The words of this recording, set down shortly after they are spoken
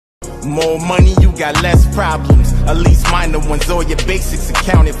More money, you got less problems. At least minor ones, all your basics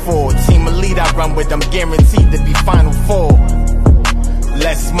accounted for. Team elite I run with, I'm guaranteed to be Final Four.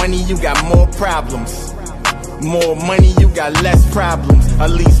 Less money, you got more problems. More money, you got less problems.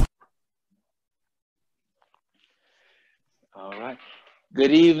 At least. All right.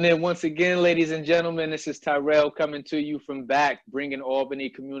 Good evening once again, ladies and gentlemen. This is Deryl coming to you from back, bringing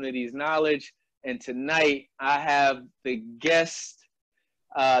Albany communities knowledge. And tonight I have the guest,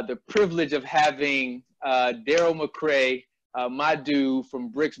 the privilege of having Deryl McCray, my dude from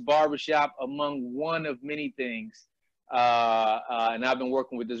Brick's Barbershop, among one of many things. And I've been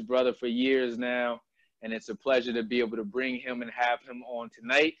working with this brother for years now, and it's a pleasure to be able to bring him and have him on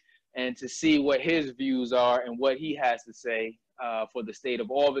tonight and to see what his views are and what he has to say for the state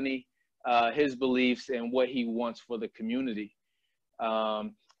of Albany, his beliefs, and what he wants for the community.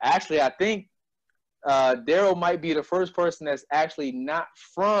 Actually, I think Deryl might be the first person that's actually not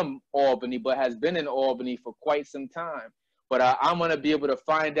from Albany, but has been in Albany for quite some time. But I'm going to be able to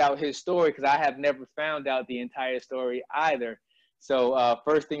find out his story because I have never found out the entire story either. So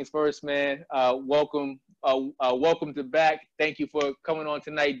first things first, man, welcome to back. Thank you for coming on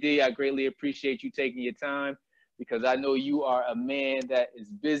tonight, D. I greatly appreciate you taking your time because I know you are a man that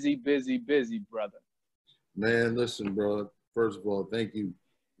is busy, busy, busy, brother. Man, listen, bro. First of all, thank you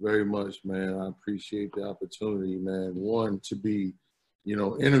very much, man. I appreciate the opportunity, man. One, to be,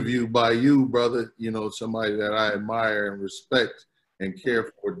 interviewed by you, brother, somebody that I admire and respect and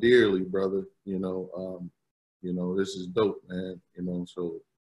care for dearly, brother. This is dope, man. So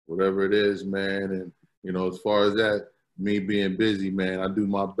whatever it is, man. And, as far as that, me being busy, man, I do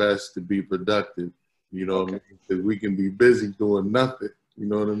my best to be productive, Okay. Because we can be busy doing nothing, you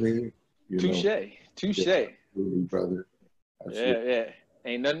know what I mean? Touche. Yeah, absolutely, brother. Absolutely. Yeah.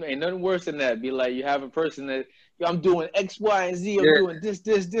 Ain't nothing worse than that. Be like, you have a person that, I'm doing X, Y, and Z. I'm doing this,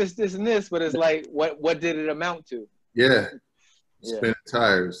 and this. But it's like, what did it amount to? Yeah. Spinning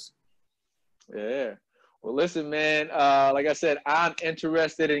tires. Yeah. Well, listen, man, like I said, I'm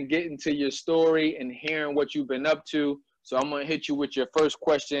interested in getting to your story and hearing what you've been up to. So I'm going to hit you with your first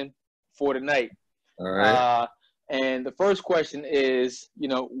question for tonight. All right. And the first question is,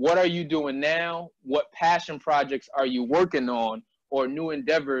 what are you doing now? What passion projects are you working on? Or new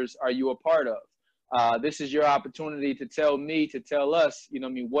endeavors are you a part of? This is your opportunity to tell me, to tell us,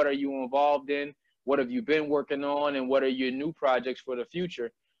 what are you involved in? What have you been working on? And what are your new projects for the future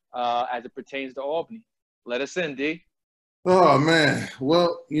as it pertains to Albany? Let us in, D. Oh, man.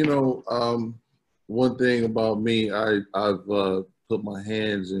 Well, one thing about me, I've put my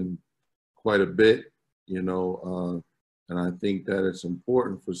hands in quite a bit, and I think that it's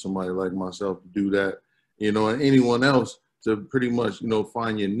important for somebody like myself to do that, and anyone else to pretty much,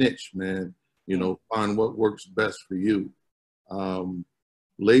 find your niche, man, find what works best for you.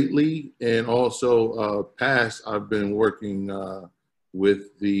 Lately, and also past, I've been working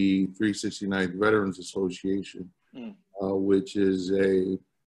with the 369th Veterans Association, which is a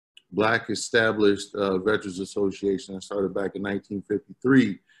Black established Veterans Association that started back in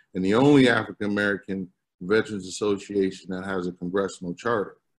 1953, and the only African-American Veterans Association that has a congressional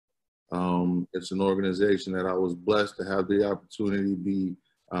charter. It's an organization that I was blessed to have the opportunity to be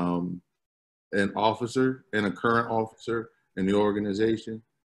an officer and a current officer in the organization.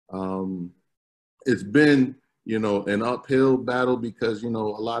 It's been, an uphill battle because, a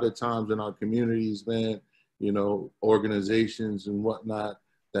lot of times in our communities, man, organizations and whatnot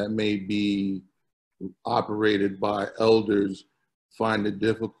that may be operated by elders find it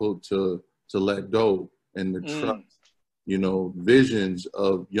difficult to let go and to trust, visions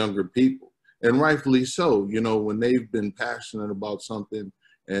of younger people. And rightfully so, when they've been passionate about something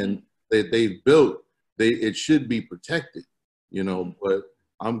and that they've built, it should be protected, but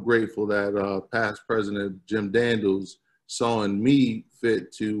I'm grateful that past President Jim Daniels saw in me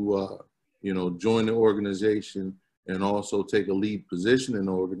fit to, join the organization and also take a lead position in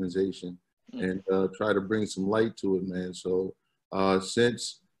the organization and try to bring some light to it, man. So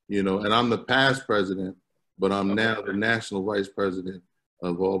since, and I'm the past president, but I'm now the national vice president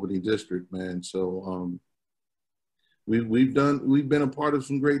of Albany District, man. So we've been a part of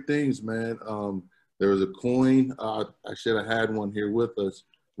some great things, man. There was a coin. I should have had one here with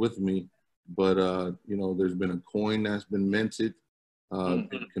me, but there's been a coin that's been minted,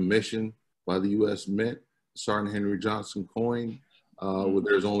 been commissioned by the U.S. Mint, Sergeant Henry Johnson coin. Where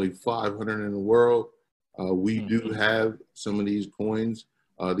there's only 500 in the world. We do have some of these coins.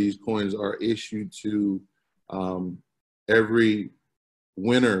 These coins are issued to every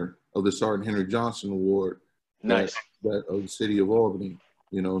winner of the Sergeant Henry Johnson Award. Nice. That of the city of Albany.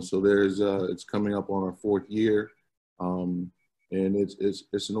 So there's it's coming up on our 4th year. and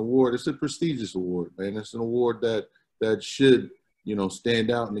it's an award. It's a prestigious award, man. It's an award that should, you know,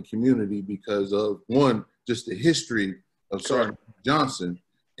 stand out in the community because of, one, just the history of Sergeant Johnson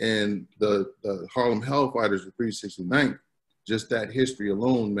and the Harlem Hellfighters of 369th. Just that history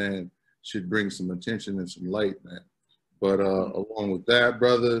alone, man, should bring some attention and some light, man. But along with that,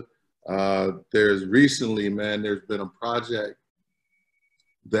 brother, there's recently, man, there's been a project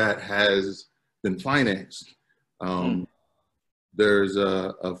that has been financed. There's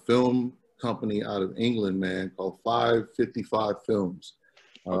a film company out of England, man, called 555 Films.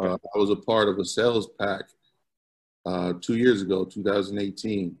 I was a part of a sales pack 2 years ago,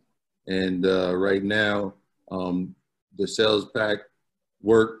 2018. And right now, the sales pack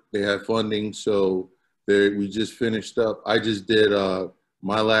work, they have funding. So we just finished up. I just did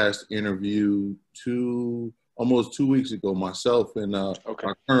my last interview almost 2 weeks ago, myself and our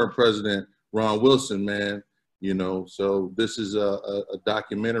current president, Ron Wilson, man. You know, so this is a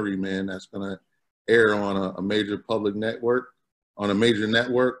documentary, man, that's going to air on a major public network, on a major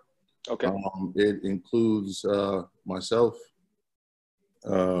network. It includes myself,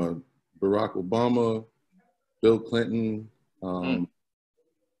 Barack Obama, Bill Clinton,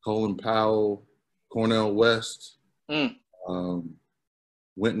 Colin Powell, Cornel West, Wynton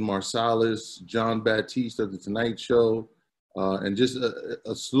Marsalis, John Baptiste of The Tonight Show, and just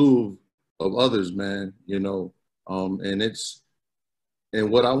a slew of others, man, you know. And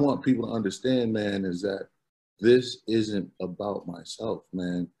what I want people to understand, man, is that this isn't about myself,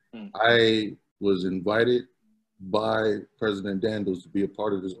 man. I was invited by President Daniels to be a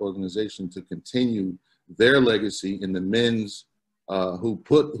part of this organization to continue their legacy in the men's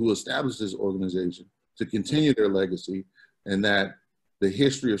who established this organization, to continue their legacy, and that the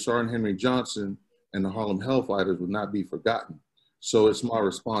history of Sergeant Henry Johnson and the Harlem Hellfighters would not be forgotten. So it's my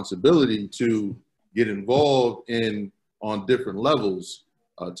responsibility to get involved on different levels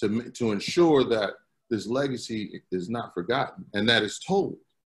to ensure that this legacy is not forgotten and that it's told.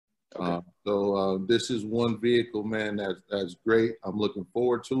 So this is one vehicle, man, that's great. I'm looking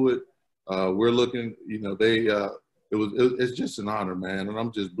forward to it. We're looking, you know, it's just an honor, man, and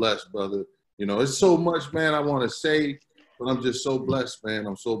I'm just blessed, brother. You know, it's so much, man, I want to say, but I'm just so blessed, man.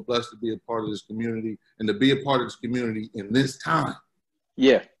 I'm so blessed to be a part of this community and to be a part of this community in this time.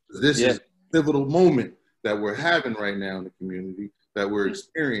 Yeah. This is a pivotal moment that we're having right now in the community, that we're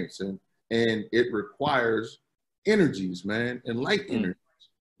experiencing, and it requires energies, man, and light energies,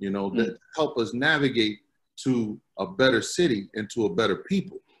 you know, that help us navigate to a better city and to a better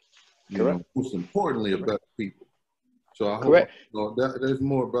people. You know, most importantly, a better people. So I hope there's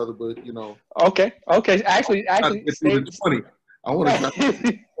more, brother, but you know. Okay. Actually, get 20. I want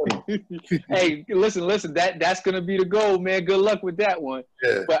to. Hey, listen. That's gonna be the goal, man. Good luck with that one.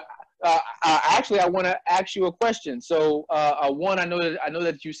 Yeah. But actually, I want to ask you a question. So, one, I know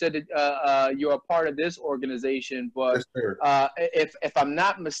that you said that you're a part of this organization, but yes, if I'm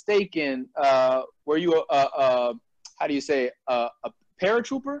not mistaken, were you how do you say a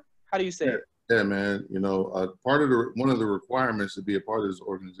paratrooper? How do you say it? Yeah, man. You know, one of the requirements to be a part of this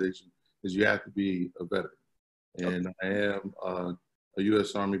organization is you have to be a veteran. And I am a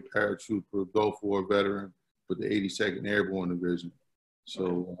U.S. Army paratrooper, Gulf War veteran with the 82nd Airborne Division.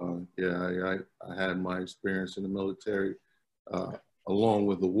 So, I had my experience in the military along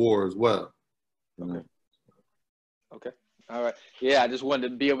with the war as well. Okay. All right. Yeah, I just wanted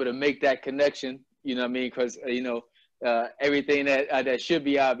to be able to make that connection, you know what I mean? Because, you know, everything that should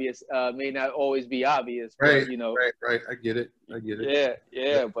be obvious may not always be obvious. Right, but, you know, right. I get it.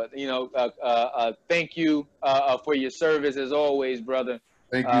 Yeah. But, you know, thank you for your service as always, brother.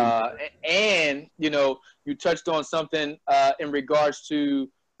 Thank you. And, you know, you touched on something in regards to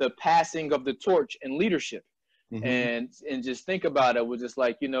the passing of the torch and leadership. And just think about it. We're just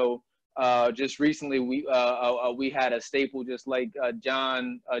like, you know, just recently we had a staple just like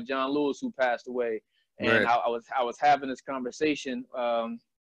John Lewis, who passed away. And I was having this conversation,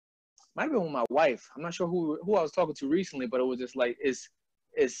 might have been with my wife. I'm not sure who I was talking to recently, but it was just like, it's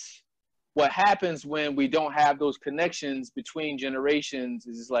what happens when we don't have those connections between generations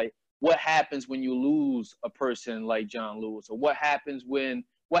is just like, what happens when you lose a person like John Lewis? Or what happens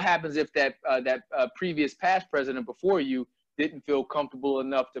if that previous past president before you didn't feel comfortable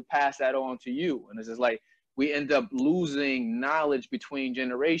enough to pass that on to you? And it's just like, we end up losing knowledge between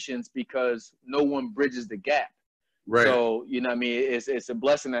generations because no one bridges the gap. Right. So, you know what I mean? It's a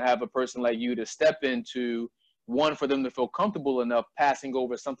blessing to have a person like you to step into, one, for them to feel comfortable enough passing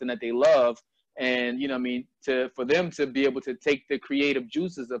over something that they love, and, you know what I mean, for them to be able to take the creative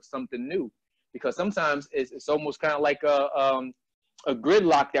juices of something new. Because sometimes it's almost kind of like a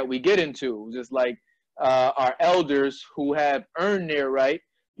gridlock that we get into. Just like, our elders who have earned their right,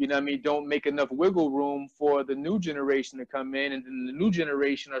 you know what I mean, don't make enough wiggle room for the new generation to come in. And then the new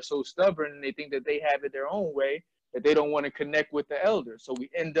generation are so stubborn and they think that they have it their own way that they don't want to connect with the elders. So we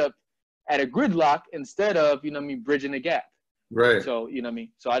end up at a gridlock instead of, you know what I mean, bridging the gap. Right. So, you know what I mean?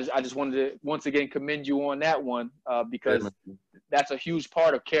 So I just wanted to once again commend you on that one because that's a huge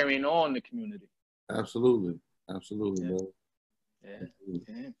part of carrying on the community. Absolutely. Absolutely, Yeah. bro. Yeah. Absolutely.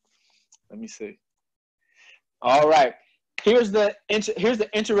 Yeah. Let me see. All right. Here's the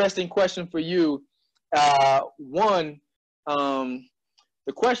interesting question for you. The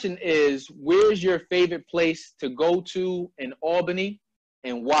question is, where's your favorite place to go to in Albany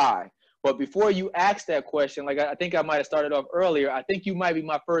and why? But before you ask that question, like I think I might have started off earlier, I think you might be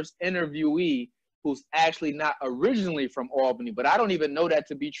my first interviewee who's actually not originally from Albany, but I don't even know that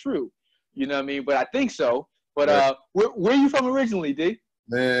to be true. You know what I mean? But I think so. But where are you from originally, D?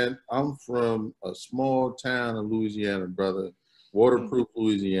 Man, I'm from a small town in Louisiana, brother. Waterproof,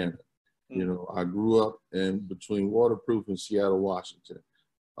 Louisiana. You know, I grew up in between Waterproof and Seattle, Washington.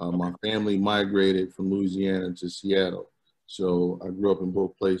 My family migrated from Louisiana to Seattle. So I grew up in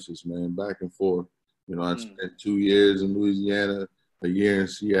both places, man, back and forth. You know, I spent 2 years in Louisiana, a year in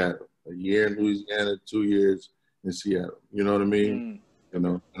Seattle, a year in Louisiana, 2 years in Seattle. You know what I mean? You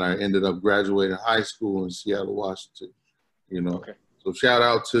know, and I ended up graduating high school in Seattle, Washington. You know, so shout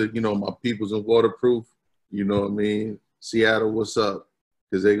out to, you know, my peoples in Waterproof. You know what I mean? Seattle, what's up?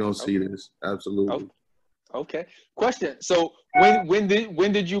 Because they're gonna see this. Absolutely. Okay. Question. So when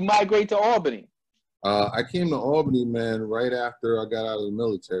did you migrate to Albany? I came to Albany, man, right after I got out of the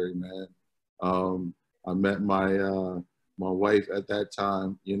military, man. I met my my wife at that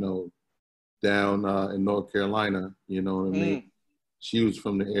time, you know, down in North Carolina. You know what I mean? She was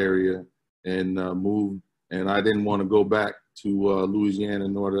from the area and moved, and I didn't want to go back to Louisiana,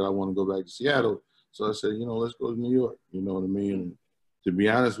 nor did I want to go back to Seattle. So I said, you know, let's go to New York. You know what I mean? And to be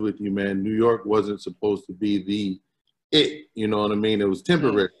honest with you, man, New York wasn't supposed to be the it. You know what I mean? It was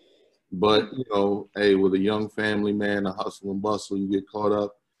temporary. But, you know, hey, with a young family, man, a hustle and bustle, you get caught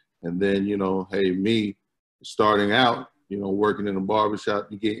up. And then, you know, hey, me starting out, you know, working in a barbershop,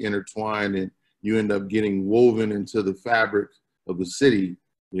 you get intertwined and you end up getting woven into the fabric of the city,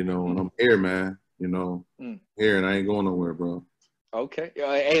 you know, and I'm here, man, you know, here, and I ain't going nowhere, bro. Okay.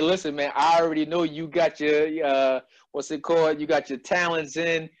 Hey, listen, man, I already know you got your, what's it called? You got your talents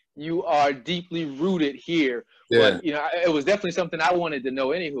in. You are deeply rooted here. Yeah. But, you know, it was definitely something I wanted to know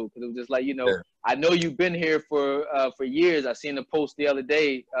anywho, because it was just like, you know, I know you've been here for years. I seen a post the other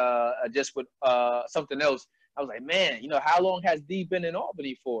day just with something else. I was like, man, you know, how long has D been in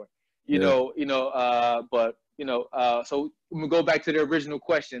Albany for? But, you know, so we go back to the original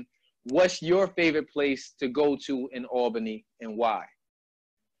question. What's your favorite place to go to in Albany and why?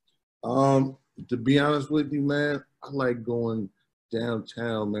 To be honest with you, man, I like going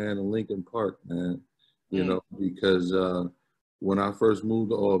downtown, man, in Lincoln Park, man, you know, because when I first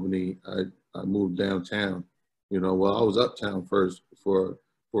moved to Albany, I moved downtown, you know, well, I was uptown first for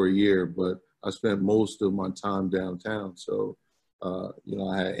a year, but I spent most of my time downtown. So, you know,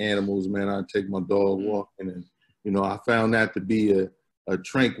 I had animals, man, I'd take my dog walking and, you know, I found that to be a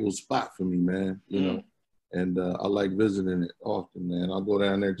tranquil spot for me, man, you know, and I like visiting it often, man. I'll go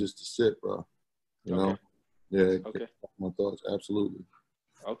down there just to sit, bro, you know. Yeah, my thoughts, absolutely.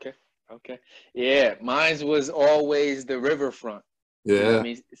 Okay. Yeah, mine was always the riverfront. Yeah. You know what I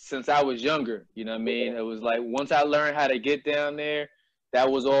mean? Since I was younger, you know what I mean? It was like once I learned how to get down there,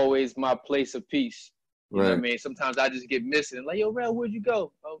 that was always my place of peace. You know what I mean? Sometimes I just get missing. Like, yo, Rel, where'd you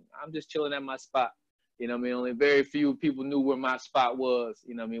go? Oh, I'm just chilling at my spot. You know what I mean? Only very few people knew where my spot was.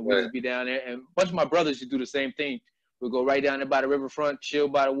 You know what I mean? We'd just be down there. And a bunch of my brothers used to do the same thing. We'd go right down there by the riverfront, chill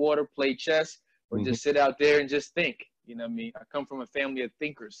by the water, play chess, or just sit out there and just think. You know what I mean? I come from a family of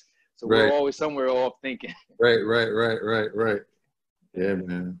thinkers. So we're always somewhere off thinking. Right. Yeah,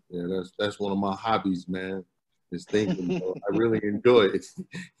 man. Yeah, that's one of my hobbies, man. Is thinking. Bro. I really enjoy it.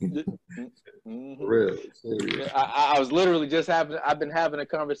 For real. Serious. I was literally I've been having a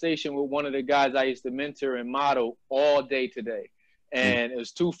conversation with one of the guys I used to mentor and model all day today. And it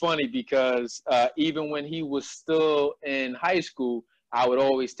was too funny because even when he was still in high school, I would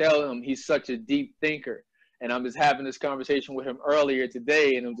always tell him he's such a deep thinker. And I'm just having this conversation with him earlier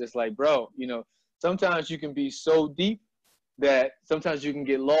today. And I'm just like, bro, you know, sometimes you can be so deep that sometimes you can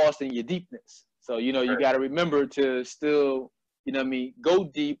get lost in your deepness. So, you know, you got to remember to still, you know what I mean, go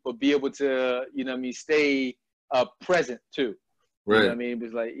deep, but be able to, you know what I mean, stay present too. You know what I mean? It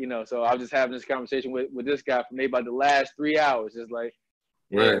was like, you know, so I was just having this conversation with this guy for maybe about the last 3 hours. Just like,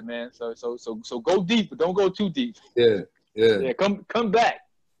 yeah, man. So go deep, but don't go too deep. Yeah. Come back.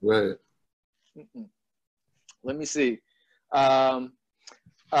 Right. Let me see. Um,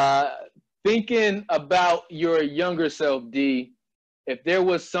 Thinking about your younger self, D, if there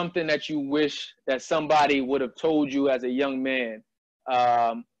was something that you wish that somebody would have told you as a young man,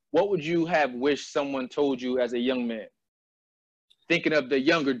 what would you have wished someone told you as a young man? Thinking of the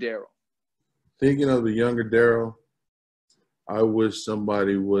younger Daryl. Thinking of the younger Deryl, I wish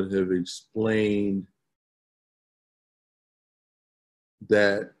somebody would have explained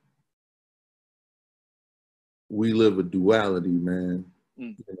that we live a duality, man.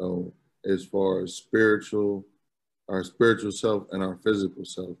 You know, as far as our spiritual self and our physical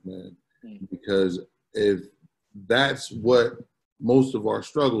self, man. Because if that's what most of our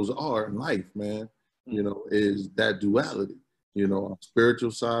struggles are in life, man, you know, is that duality. You know, our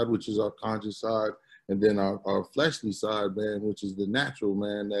spiritual side, which is our conscious side, and then our fleshly side, man, which is the natural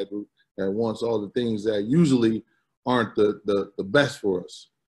man that wants all the things that usually aren't the best for us.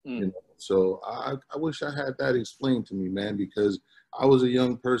 You know? So I wish I had that explained to me, man, because I was a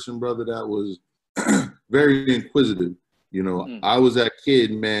young person, brother, that was very inquisitive. You know, I was that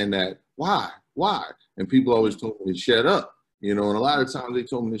kid, man, that why? And people always told me to shut up, you know, and a lot of times they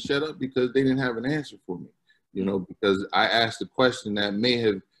told me to shut up because they didn't have an answer for me, you know, because I asked a question that may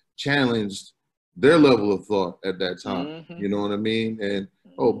have challenged their level of thought at that time. You know what I mean? And,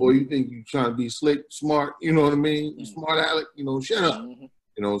 oh, boy, you think you trying to be slick, smart, you know what I mean? You smart aleck, you know, shut up.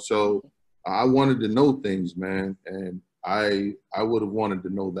 You know, so I wanted to know things, man, and I would have wanted to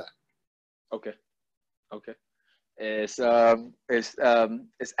know that. Okay. It's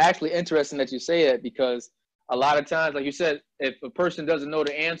actually interesting that you say that, because a lot of times, like you said, if a person doesn't know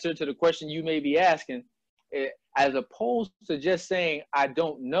the answer to the question you may be asking, as opposed to just saying, I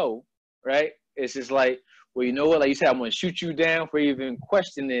don't know, right? It's just like, well, you know what? Like you said, I'm going to shoot you down for even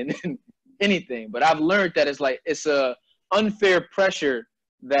questioning anything. But I've learned that it's a unfair pressure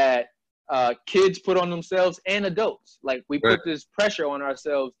that kids put on themselves and adults. Like we put this pressure on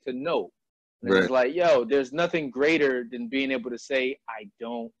ourselves to know. And it's like, yo, there's nothing greater than being able to say, I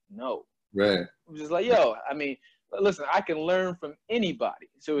don't know. Right. I'm just like, yo, I mean, listen, I can learn from anybody.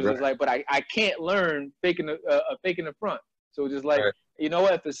 So it's just like, but I can't learn faking the front. So it's just like, you know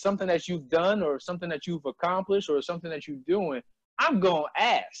what? If it's something that you've done or something that you've accomplished or something that you're doing, I'm going to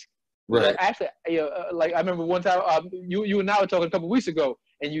ask. Right. Actually, like I remember one time you and I were talking a couple of weeks ago,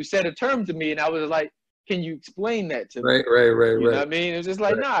 and you said a term to me, and I was like, "Can you explain that to me?" Right. You know what I mean? It's just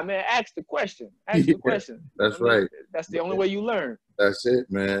like, nah, man, ask the question. Ask the question. That's right. That's the only way you learn. That's it,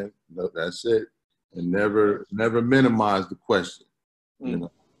 man. No, that's it. And never minimize the question. You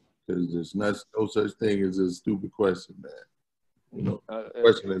know, because there's no such thing as a stupid question, man. You know,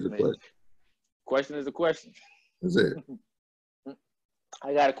 question is a question. Question is a question. That's it.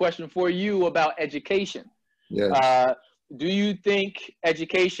 I got a question for you about education. Yes. Do you think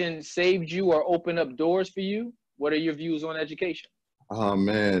education saved you or opened up doors for you? What are your views on education? Oh,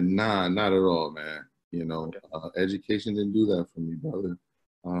 man, nah, not at all, man. You know, education didn't do that for me, brother.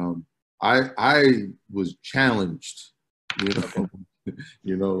 I was challenged, you know.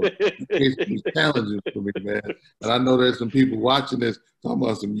 You know, it was challenging for me, man. And I know there's some people watching this talking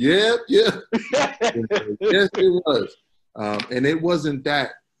about some, yeah. Yes, it was. And it wasn't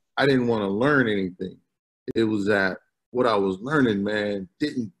that I didn't want to learn anything. It was that what I was learning, man,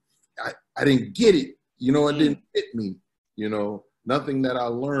 I didn't get it. You know, it didn't fit me. You know, nothing that I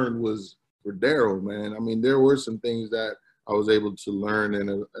learned was for Deryl, man. I mean, there were some things that I was able to learn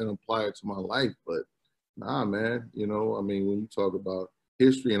and apply it to my life, but nah, man, you know, I mean, when you talk about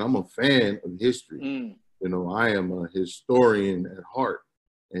history, and I'm a fan of history, you know, I am a historian at heart.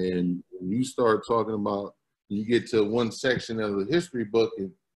 And when you start talking about, you get to one section of the history book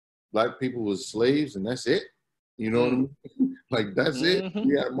and black people was slaves and that's it. You know what I mean? Like, that's it.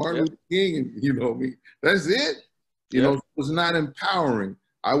 We had Martin Luther King and, you know what I mean? That's it. You know, it was not empowering.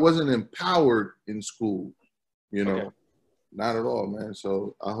 I wasn't empowered in school, you know. Not at all, man.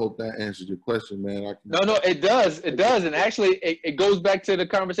 So I hope that answers your question, man. No, it does. It does. And actually, it goes back to the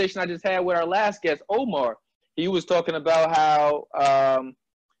conversation I just had with our last guest, Omar. He was talking about how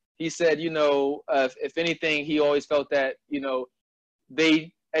he said, you know, if anything, he always felt that, you know,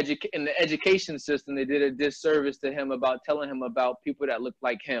 in the education system, they did a disservice to him about telling him about people that looked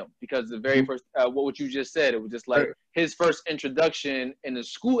like him. Because the very first, what you just said, it was just like his first introduction in the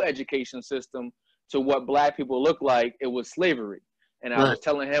school education system to what black people look like, it was slavery. And I was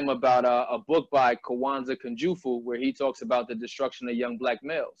telling him about a book by Kwanzaa Kunjufu where he talks about the destruction of young black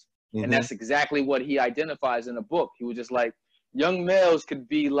males. And that's exactly what he identifies in the book. He was just like, young males could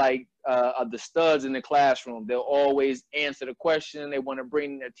be like the studs in the classroom. They'll always answer the question. They want to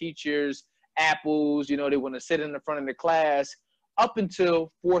bring their teachers apples. You know, they want to sit in the front of the class up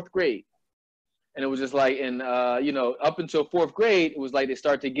until 4th grade. And it was just like, in you know, up until fourth grade, it was like they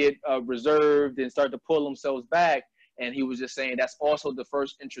start to get reserved and start to pull themselves back. And he was just saying that's also the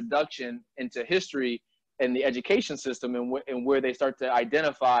first introduction into history and the education system, and where they start to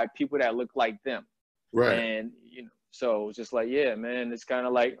identify people that look like them. Right. And you know, so it's just like, yeah, man, it's kind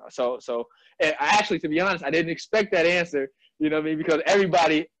of like, so. And I actually, to be honest, I didn't expect that answer. You know what I mean? Because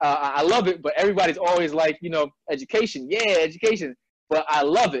everybody, I love it, but everybody's always like, you know, education, yeah, education. But I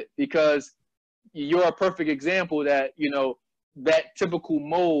love it because you're a perfect example that, you know, that typical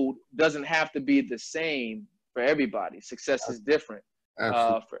mode doesn't have to be the same for everybody. Success is different.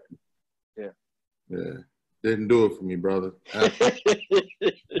 Absolutely. Yeah. Yeah. Didn't do it for me, brother.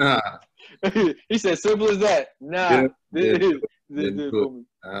 Nah. He said, simple as that. Nah. Didn't do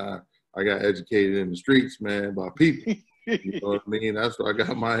it. I got educated in the streets, man, by people. You know what I mean? That's where I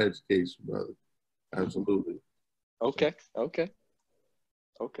got my education, brother. Absolutely. Okay. Let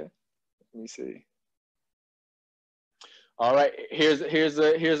me see. All right. Here's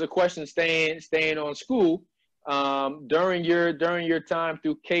a question. Staying on school. During your time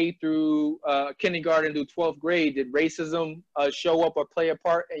through K through kindergarten through 12th grade, did racism show up or play a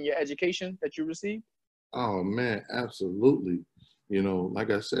part in your education that you received? Oh man, absolutely. You know,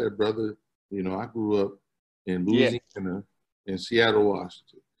 like I said, brother, you know, I grew up in Louisiana, in Seattle,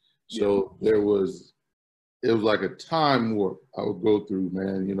 Washington. So it was like a time warp I would go through,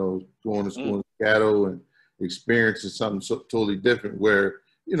 man, you know, going to school in Seattle and experiencing something totally different where,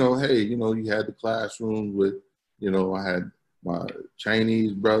 you know, hey, you know, you had the classroom with, you know, I had my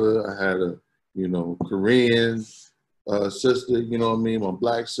Chinese brother, I had a, you know, Korean sister, you know what I mean, my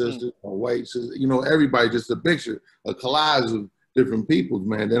black sister, my white sister, you know, everybody, just a picture, a collage of different peoples,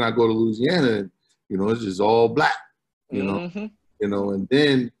 man. Then I go to Louisiana and, you know, it's just all black, you know, and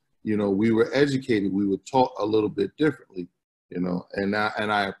then, you know, we were educated, we were taught a little bit differently, you know, and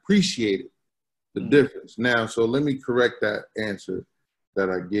I appreciated the difference. Now, so let me correct that answer that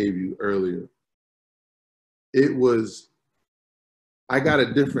I gave you earlier. I got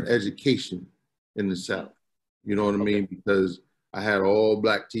a different education in the South, you know what I mean? Because I had all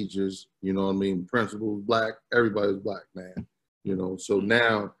black teachers, you know what I mean? Principals, black, everybody's black, man, you know? So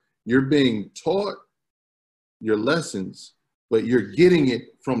now you're being taught your lessons, but you're getting it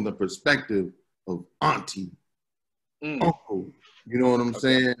from the perspective of auntie, uncle, you know what I'm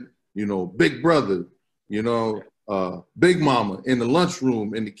saying? You know, big brother, you know, big mama in the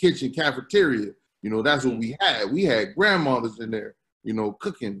lunchroom, in the kitchen, cafeteria. You know, that's what we had. We had grandmothers in there, you know,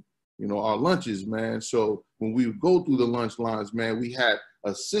 cooking, you know, our lunches, man. So when we would go through the lunch lines, man, we had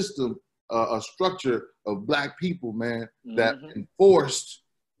a system, a structure of black people, man, that enforced,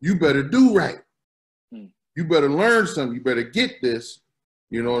 you better do right. You better learn something. You better get this,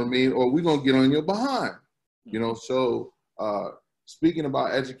 you know what I mean? Or we're going to get on your behind, you know? So speaking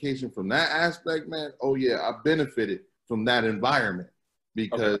about education from that aspect, man, oh yeah, I benefited from that environment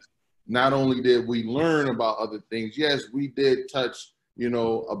because not only did we learn about other things, yes, we did touch, you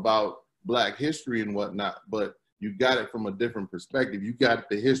know, about black history and whatnot, but you got it from a different perspective. You got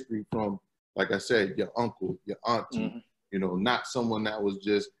the history from, like I said, your uncle, your auntie, you know, not someone that was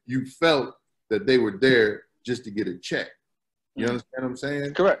just, you felt that they were there just to get a check. You understand what I'm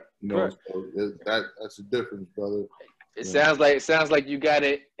saying? Correct. You know, so that's the difference, brother. It sounds like you got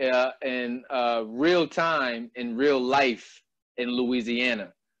it in real time, in real life in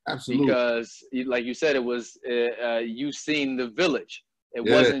Louisiana. Absolutely. Because, like you said, it was you seen the village. It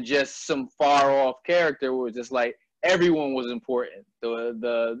wasn't just some far off character. It was just like everyone was important.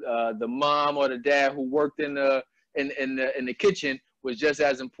 The mom or the dad who worked in the kitchen was just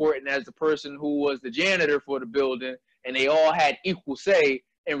as important as the person who was the janitor for the building, and they all had equal say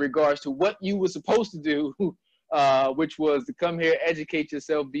in regards to what you were supposed to do. Which was to come here, educate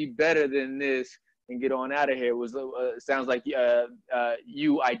yourself, be better than this, and get on out of here. It sounds like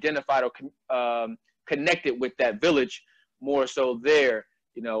you identified or connected with that village more so there,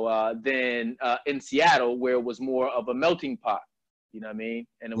 you know, than in Seattle, where it was more of a melting pot. You know what I mean?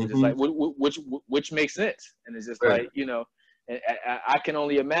 And it was just like, which makes sense. And it's just like, you know, I can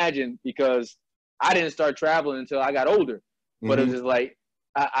only imagine because I didn't start traveling until I got older. But it was just like,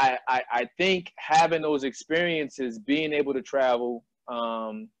 I think having those experiences, being able to travel,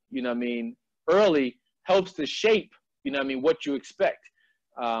 you know what I mean, early helps to shape, you know what I mean, what you expect.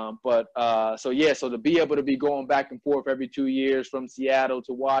 So to be able to be going back and forth every 2 years from Seattle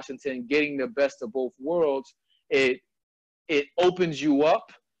to Washington, getting the best of both worlds, it opens you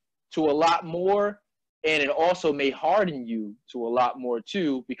up to a lot more. And it also may harden you to a lot more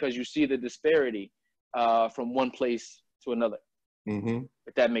too, because you see the disparity from one place to another.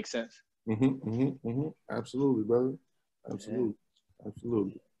 If that makes sense. Absolutely, brother. Absolutely.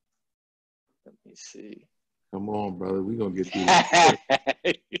 me see. Come on, brother. We're going to get through this.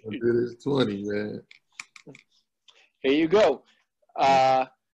 We're gonna do this 20, man. Here you go.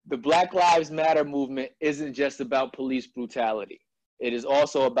 The Black Lives Matter movement isn't just about police brutality. It is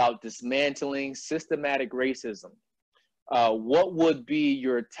also about dismantling systematic racism. What would be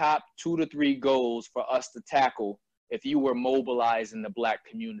your top 2 to 3 goals for us to tackle if you were mobilizing the Black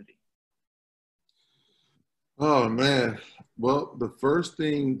community? Oh, man. Well, the first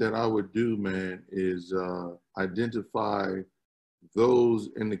thing that I would do, man, is identify those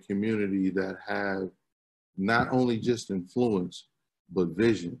in the community that have not only just influence, but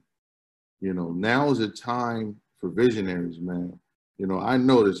vision. You know, now is a time for visionaries, man. You know, I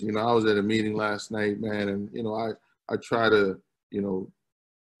noticed, you know, I was at a meeting last night, man, and, you know, I try to, you know,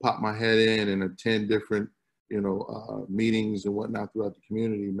 pop my head in and attend different, you know, meetings and whatnot throughout the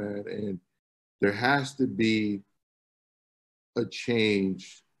community, man. And there has to be a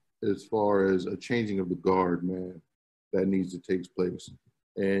change as far as a changing of the guard, man, that needs to take place.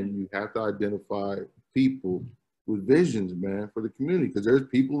 And you have to identify people with visions, man, for the community, because there's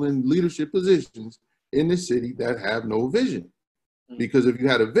people in leadership positions in the city that have no vision. Because if you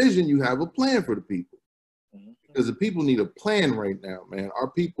had a vision, you have a plan for the people. Because the people need a plan right now, man. Our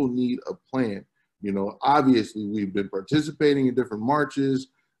people need a plan. You know, obviously we've been participating in different marches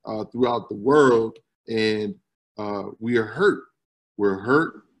throughout the world, and we are hurt. We're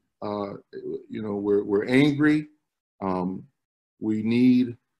hurt. You know, we're angry. We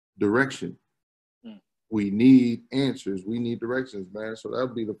need direction. We need answers. We need directions, man. So that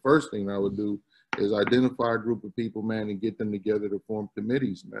would be the first thing I would do, is identify a group of people, man, and get them together to form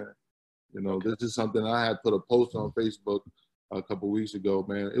committees, man. You know, this is something I had put a post on Facebook a couple of weeks ago,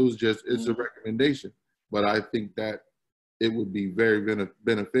 man. It was just, it's a recommendation, but I think that it would be very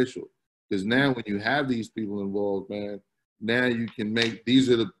beneficial, because now when you have these people involved, man, now you can make,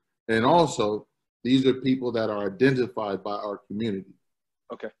 and also these are people that are identified by our community.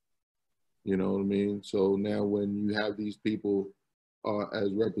 Okay. You know what I mean? So now when you have these people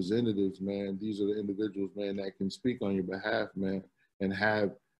as representatives, man, these are the individuals, man, that can speak on your behalf, man, and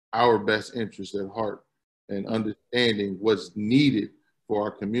have our best interests at heart and understanding what's needed for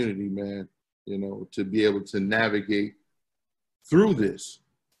our community, man, you know, to be able to navigate through this.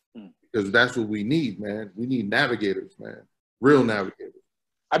 Because that's what we need, man. We need navigators, man. Real navigators.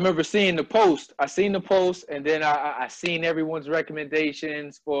 I remember seeing the post. I seen the post, and then I seen everyone's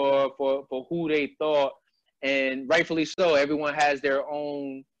recommendations for who they thought, and rightfully so. Everyone has their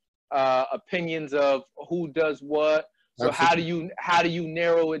own opinions of who does what. So Absolutely. how do you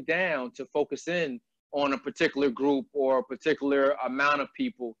narrow it down to focus in on a particular group or a particular amount of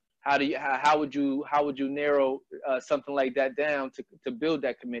people? How would you narrow something like that down to build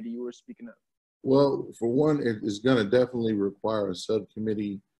that committee you were speaking of? Well, for one, it is going to definitely require a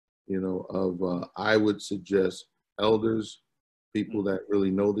subcommittee, you know, of, I would suggest elders, people that really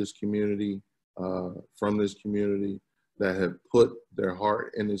know this community, from this community, that have put their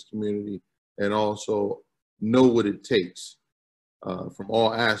heart in this community, and also know what it takes from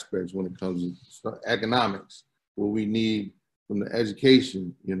all aspects when it comes to economics, what we need from the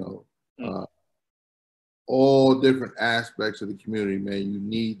education, you know, all different aspects of the community, man. You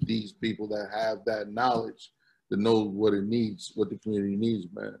need these people that have that knowledge to know what it needs, what the community needs,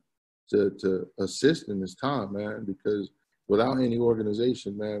 man, to assist in this time, man, because without any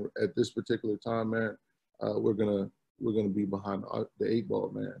organization, man, at this particular time, man, we're gonna be behind the 8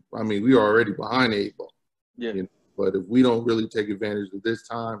 ball, man. I mean, we are already behind the 8 ball. Yeah. You know? But if we don't really take advantage of this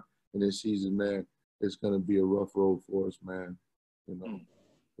time and this season, man, it's gonna be a rough road for us, man. You know,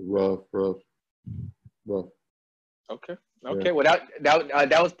 rough. Okay. Yeah. Well,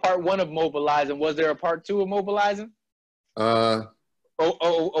 that was part 1 of mobilizing. Was there a part 2 of mobilizing? Or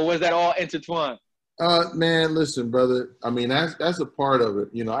was that all intertwined? Man, listen, brother. I mean, that's a part of it.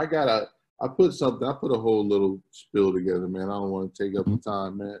 You know, I put a whole little spill together, man. I don't want to take up the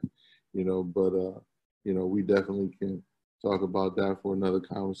time, man. You know, but you know, we definitely can talk about that for another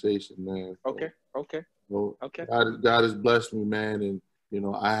conversation, man. Okay. So, God has blessed me, man, and you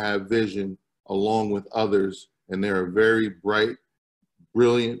know, I have vision along with others, and there are very bright,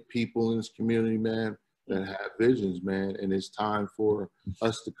 brilliant people in this community, man, that have visions, man, and it's time for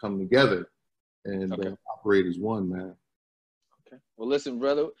us to come together and operate as one, man. Okay. Well, listen,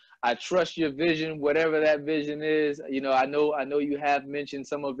 brother, I trust your vision, whatever that vision is. You know, I know you have mentioned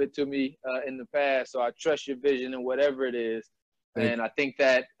some of it to me in the past, so I trust your vision and whatever it is. And I think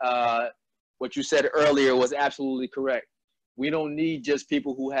that what you said earlier was absolutely correct. We don't need just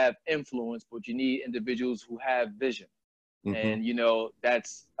people who have influence, but you need individuals who have vision. And, you know,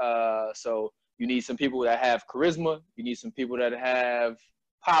 that's so you need some people that have charisma. You need some people that have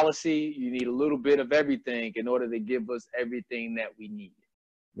policy. You need a little bit of everything in order to give us everything that we need.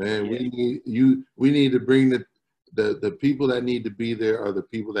 Man, Yeah. we need to bring the people that need to be there are the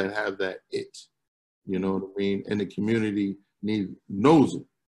people that have that it. You know what I mean? And the community knows it.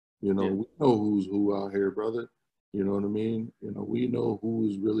 You know, we know who's who out here, brother. You know what I mean? You know, we know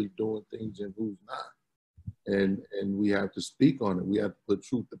who's really doing things and who's not. And we have to speak on it. We have to put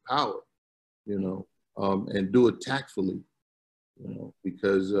truth to power, you know, and do it tactfully, you know,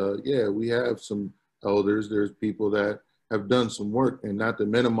 because, yeah, we have some elders. There's people that have done some work, and not to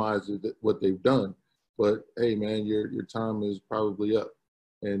minimize what they've done, but hey, man, your time is probably up,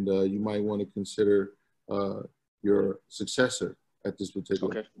 and you might want to consider your successor at this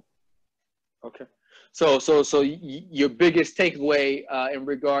particular. Okay. Okay. So your biggest takeaway in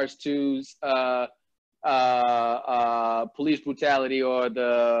regards to police brutality or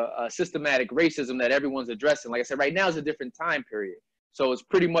the systematic racism that everyone's addressing, like I said, right now is a different time period. So it's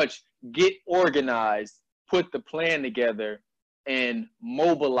pretty much get organized, put the plan together, and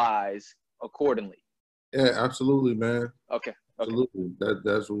mobilize accordingly. Yeah, absolutely, man. Okay. Absolutely.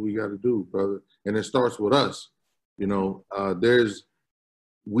 That's what we got to do, brother. And it starts with us. You know,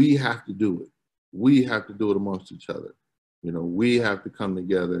 we have to do it. We have to do it amongst each other. You know, we have to come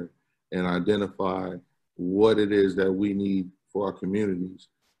together and identify what it is that we need for our communities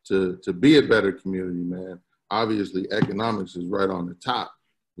to be a better community, man. Obviously, economics is right on the top.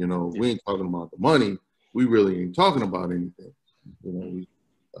 You know, we ain't talking about the money. We really ain't talking about anything. You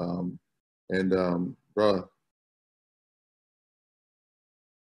know, bruh,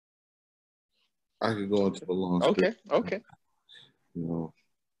 I could go into a long story. Okay. You know,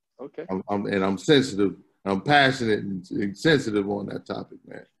 okay. I'm sensitive. I'm passionate and sensitive on that topic,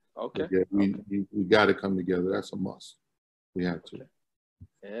 man. Okay. Yeah, we got to come together. That's a must. We have to. Okay.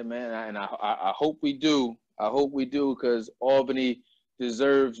 Yeah, man, and I hope we do. I hope we do, because Albany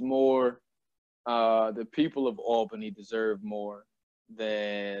deserves more. The people of Albany deserve more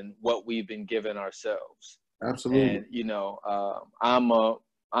than what we've been given ourselves. Absolutely. And you know, I'm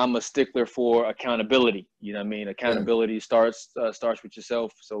a stickler for accountability. You know what I mean? Accountability starts with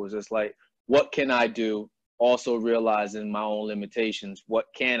yourself. So it's just like, what can I do? Also realizing my own limitations. What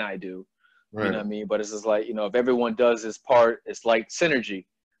can I do? Right. You know what I mean? But it's just like, you know, if everyone does his part, it's like synergy.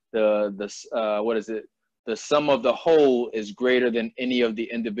 What is it? The sum of the whole is greater than any of the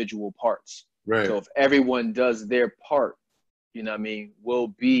individual parts. Right. So if everyone does their part, you know what I mean, we'll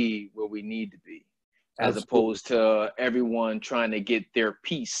be where we need to be. As opposed to everyone trying to get their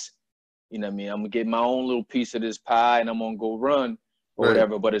piece. You know what I mean? I'm going to get my own little piece of this pie and I'm going to go run or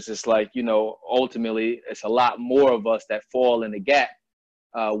whatever. But it's just like, you know, ultimately, it's a lot more of us that fall in the gap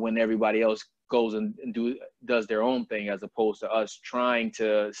when everybody else goes and does their own thing, as opposed to us trying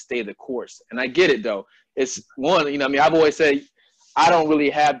to stay the course. And I get it, though. It's one, you know what I mean? I've always said I don't really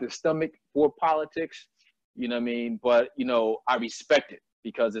have the stomach for politics, you know what I mean? But, you know, I respect it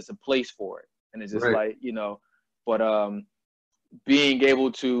because it's a place for it. And it's just like, you know, but being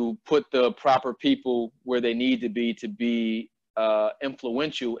able to put the proper people where they need to be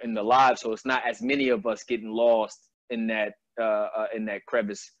influential in the lives, so it's not as many of us getting lost in that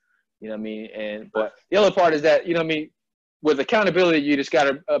crevice, you know what I mean? And but the other part is that, you know what I mean, with accountability, you just got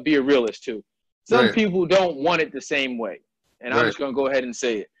to be a realist too. Some people don't want it the same way, and I'm just gonna go ahead and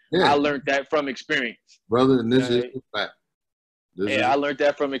say it. I learned that from experience, brother. And this is a fact. I learned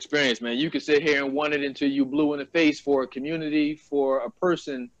that from experience, man. You can sit here and want it until you blue in the face for a community, for a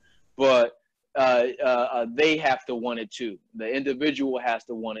person, but they have to want it too. The individual has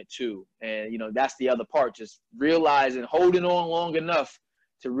to want it too. And, you know, that's the other part, just realizing, holding on long enough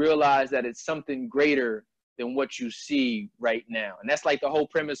to realize that it's something greater than what you see right now. And that's like the whole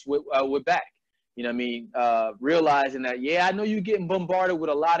premise with back. You know what I mean? Realizing that, yeah, I know you're getting bombarded with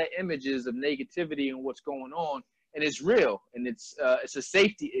a lot of images of negativity and what's going on. And it's real, and it's a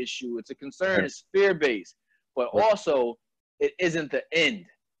safety issue. It's a concern. It's fear-based, but also it isn't the end.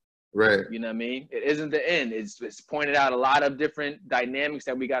 Right. You know what I mean? It isn't the end. It's pointed out a lot of different dynamics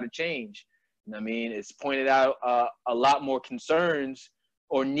that we got to change. You know what I mean? It's pointed out a lot more concerns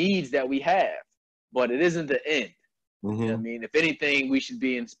or needs that we have, but it isn't the end. You know what I mean? If anything, we should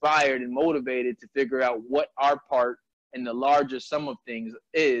be inspired and motivated to figure out what our part in the larger sum of things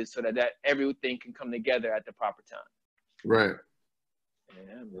is, so that everything can come together at the proper time. Right.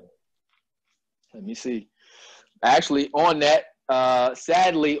 Yeah, bro. Let me see. Actually, on that,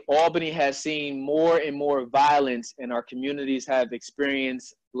 sadly, Albany has seen more and more violence, and our communities have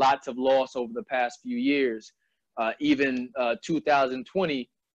experienced lots of loss over the past few years. Even 2020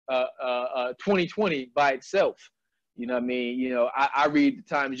 by itself. You know what I mean? You know, I read the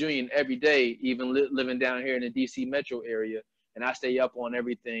Times Union every day, even living down here in the DC metro area. and I stay up on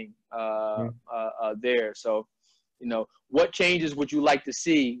everything there. So, you know, what changes would you like to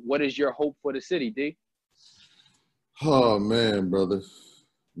see? What is your hope for the city, D? Oh man, brother,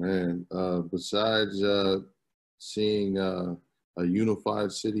 man. Besides seeing a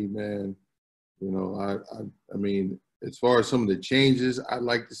unified city, man, you know, I mean, as far as some of the changes I'd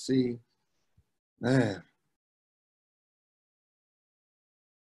like to see, man,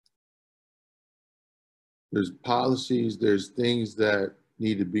 there's policies, there's things that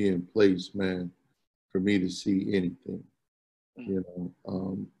need to be in place, man, for me to see anything, you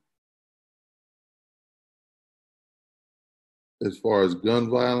know. As far as gun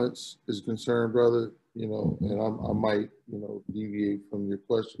violence is concerned, brother, you know, and I might, you know, deviate from your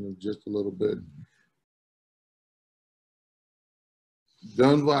question just a little bit.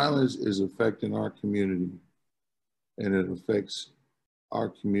 Gun violence is affecting our community, and it affects our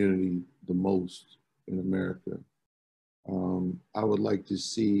community the most in America. I would like to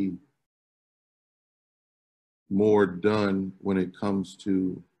see more done when it comes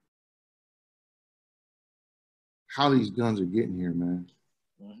to how these guns are getting here, man.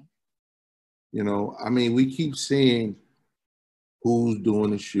 Mm-hmm. You know, I mean, we keep seeing who's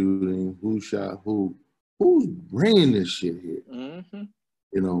doing the shooting, who shot who, who's bringing this shit here. Mm-hmm.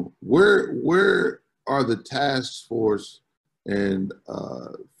 You know, where are the task force and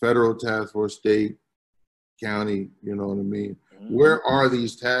federal task force, state, county, you know what I mean? Mm-hmm. Where are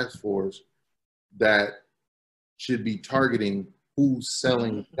these task force that should be targeting who's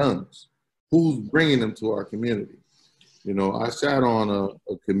selling guns, who's bringing them to our community? You know, I sat on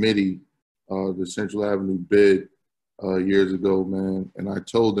a committee, the Central Avenue bid years ago, man, and I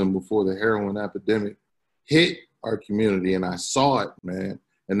told them before the heroin epidemic hit our community, and I saw it, man.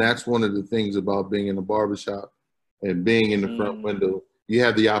 And that's one of the things about being in a barbershop and being in the front window. You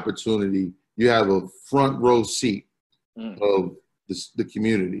have the opportunity, you have a front row seat of the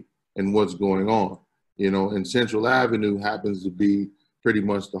community and what's going on. You know, and Central Avenue happens to be pretty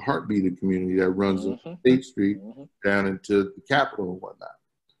much the heartbeat of the community that runs up State Street down into the Capitol and whatnot.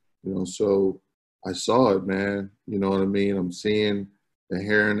 You know, so I saw it, man. You know what I mean? I'm seeing the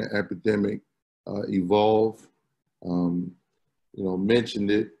heroin epidemic evolve. You know,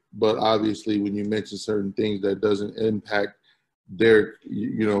 mentioned it, but obviously when you mention certain things that doesn't impact their,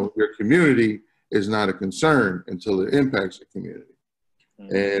 you know, their community is not a concern until it impacts the community.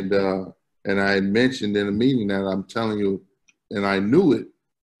 And I mentioned in a meeting that I'm telling you, and I knew it,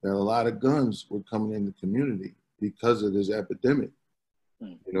 that a lot of guns were coming in the community because of this epidemic.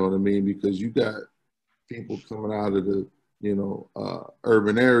 You know what I mean? Because you got people coming out of the, you know,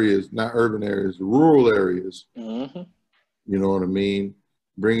 urban areas, not urban areas, rural areas. You know what I mean?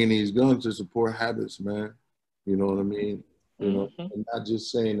 Bringing these guns to support habits, man. You know what I mean? You know, and not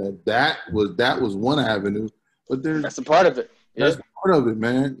just saying that was one avenue, but that's a part of it. Yeah. That's part of it,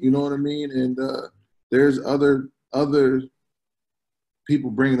 man. You know what I mean? And there's other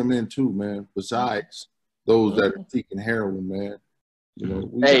people bringing them in too, man. Besides those that are seeking heroin, man. You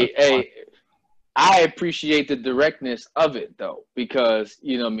know. I appreciate the directness of it though, because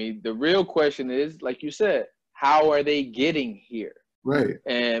you know what I mean. The real question is, like you said, how are they getting here? Right.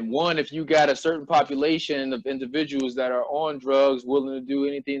 And one, if you got a certain population of individuals that are on drugs, willing to do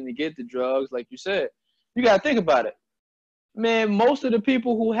anything to get the drugs, like you said, you got to think about it. Man, most of the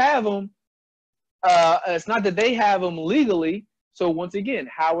people who have them, it's not that they have them legally. So once again,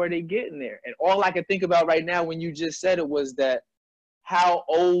 how are they getting there? And all I can think about right now when you just said it was that how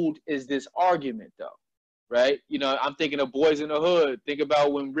old is this argument though, right? You know, I'm thinking of Boys in the Hood. Think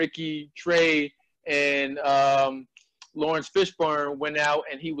about when Ricky, Trey, and Lawrence Fishburne went out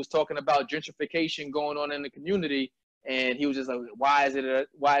and he was talking about gentrification going on in the community, and he was just like, why is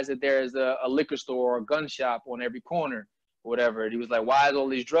it there is a liquor store or a gun shop on every corner or whatever? And he was like, why is all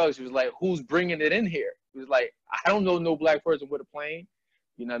these drugs? He was like, who's bringing it in here? He was like, I don't know no black person with a plane.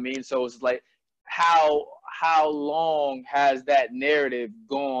 You know what I mean? So it's like, how long has that narrative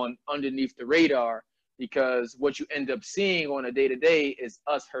gone underneath the radar? Because what you end up seeing on a day-to-day is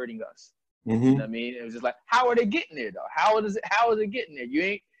us hurting us. You know what I mean? It was just like, how are they getting there though? How is it getting there? You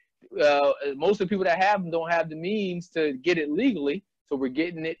ain't most of the people that have them don't have the means to get it legally, so we're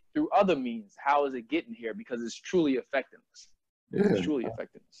getting it through other means. How is it getting here? Because it's truly affecting us. Yeah, it's truly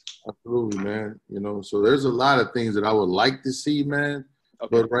affecting us. Absolutely, man. You know, so there's a lot of things that I would like to see, man. Okay.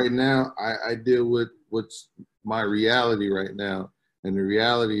 But right now, I deal with what's my reality right now, and the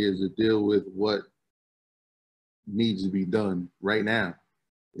reality is to deal with what needs to be done right now.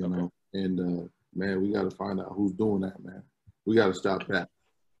 You know. And, man, we got to find out who's doing that, man. We got to stop that.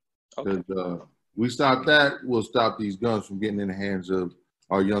 Because we stop that, we'll stop these guns from getting in the hands of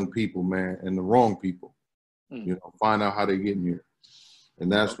our young people, man, and the wrong people. You know, find out how they get in here.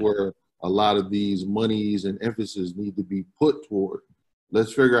 And that's where a lot of these monies and emphasis need to be put toward.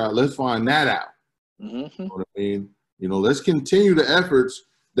 Let's find that out. You know what I mean? You know, let's continue the efforts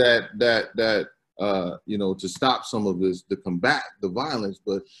that you know, to stop some of this, to combat the violence,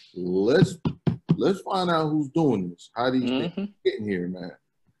 but let's find out who's doing this, how these things getting here, man.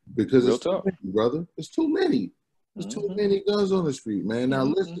 Because it's too many, brother. It's too many. There's too many guns on the street, man. Now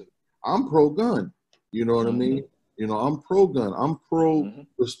listen, I'm pro-gun. You know what I mean? You know, I'm pro-gun. I'm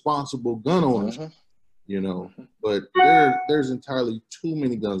pro-responsible gun ownership. You know, but there's entirely too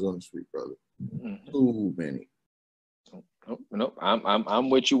many guns on the street, brother. Too many. Nope. I'm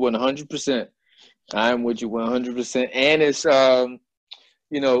with you 100%. I'm with you 100%. And it's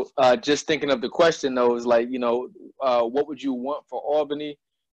you know, just thinking of the question though, is like, you know, what would you want for Albany?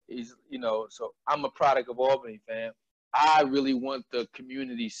 Is, you know, so I'm a product of Albany, fam. I really want the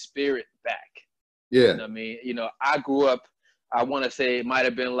community spirit back. Yeah. You know what I mean? You know, I grew up, I want to say it might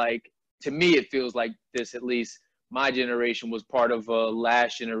have been like, to me, it feels like this, at least my generation was part of a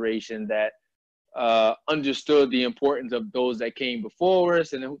last generation that understood the importance of those that came before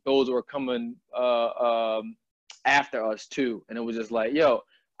us and those who were coming after us too. And it was just like, yo,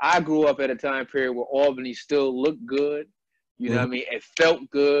 I grew up at a time period where Albany still looked good. You know what I mean? It felt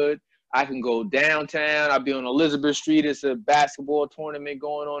good. I can go downtown. I'll be on Elizabeth Street. It's a basketball tournament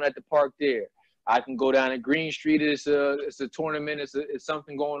going on at the park there. I can go down to Green Street. It's a tournament. It's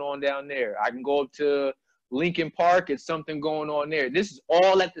something going on down there. I can go up to Lincoln Park. It's something going on there. This is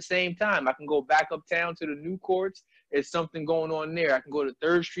all at the same time. I can go back uptown to the new courts. It's something going on there. I can go to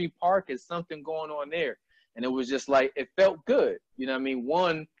 3rd Street Park. It's something going on there. And it was just like, it felt good. You know what I mean?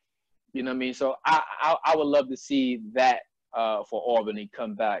 One, you know what I mean? So I would love to see that for Albany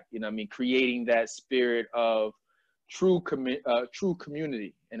come back. You know what I mean? Creating that spirit of true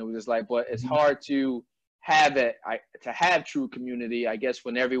community. And it was just like, but it's hard to have it, to have true community, I guess,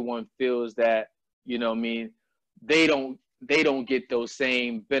 when everyone feels that, you know what I mean, they don't get those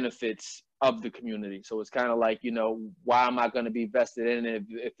same benefits of the community. So it's kind of like, you know, why am I going to be vested in it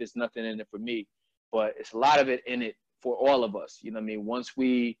if there's nothing in it for me? But it's a lot of it in it for all of us. You know what I mean? Once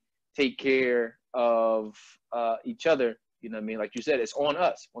we take care of each other, you know what I mean? Like you said, it's on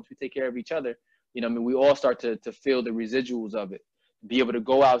us. Once we take care of each other, you know what I mean? We all start to feel the residuals of it. Be able to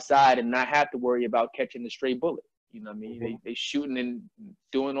go outside and not have to worry about catching the stray bullet. You know what I mean? They shooting and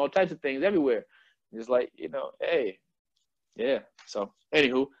doing all types of things everywhere. It's like, you know, hey, yeah. So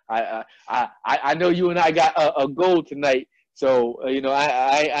anywho, I know you and I got a goal tonight. So, you know,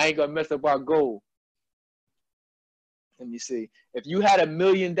 I ain't gonna mess up our goal. Let me see. If you had $1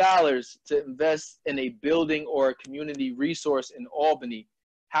 million to invest in a building or a community resource in Albany,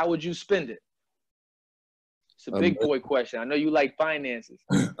 how would you spend it? It's a big boy question. I know you like finances.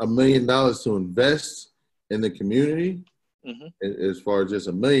 $1 million to invest in the community, as far as just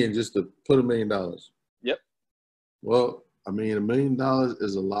 $1 million, just to put $1 million. Yep. Well, I mean, $1 million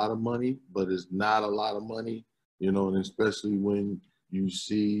is a lot of money, but it's not a lot of money, you know, and especially when you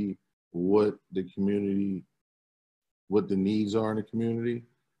see what the community, what the needs are in the community.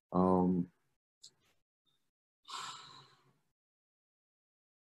 A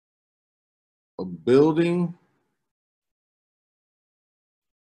building,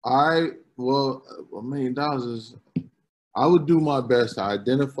 $1 million is, I would do my best to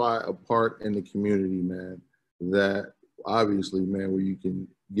identify a part in the community, man, that obviously, man, where you can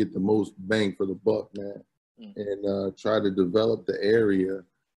get the most bang for the buck, man, and try to develop the area,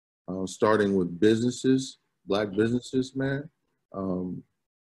 starting with businesses, Black businesses, man,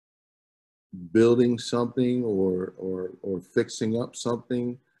 building something or fixing up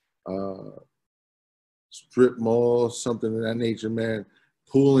something, strip malls, something of that nature, man,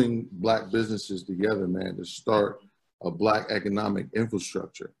 pulling Black businesses together, man, to start a Black economic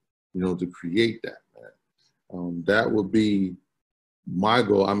infrastructure, you know, to create that, man. That would be my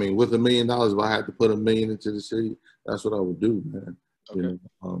goal. I mean, with $1 million, if I had to put $1 million into the city, that's what I would do, man. Okay. You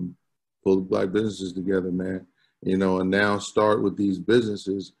know, pull the Black businesses together, man, you know, and now start with these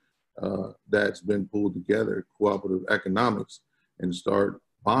businesses that's been pulled together, cooperative economics, and start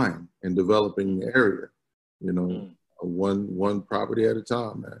buying and developing the area, you know, one property at a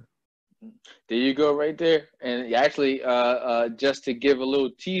time, man. There you go, right there. And actually, just to give a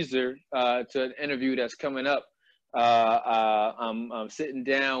little teaser to an interview that's coming up, I'm sitting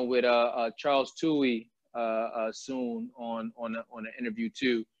down with Charles Toohey soon on an interview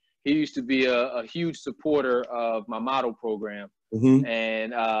too. He used to be a huge supporter of my model program,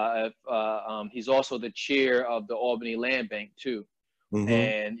 and he's also the chair of the Albany Land Bank too.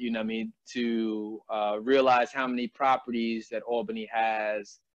 And you know what I mean, to realize how many properties that Albany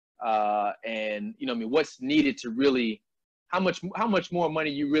has and you know, I mean, what's needed to really, how much more money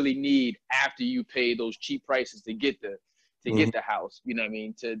you really need after you pay those cheap prices to get the house. You know what I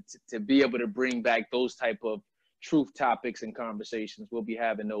mean? To be able to bring back those type of truth topics and conversations. We'll be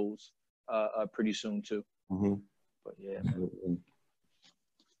having those pretty soon too. But yeah, let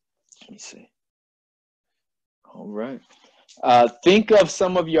me see. All right. Think of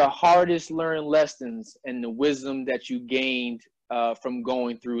some of your hardest learned lessons and the wisdom that you gained from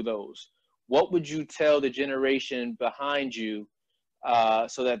going through those. What would you tell the generation behind you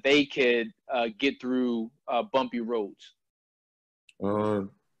so that they could get through bumpy roads?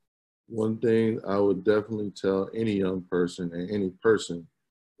 One thing I would definitely tell any young person and any person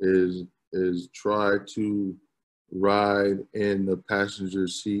is try to ride in the passenger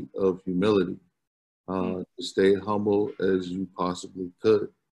seat of humility. Stay humble as you possibly could,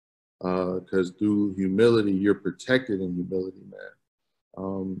 because through humility you're protected in humility, man.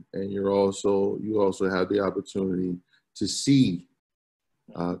 And you also have the opportunity to see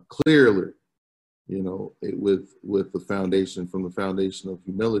clearly, you know, with the foundation, from the foundation of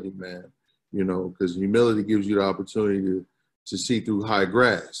humility, man. You know, because humility gives you the opportunity to see through high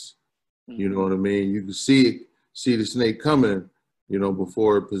grass. You know what I mean? You can see the snake coming, you know,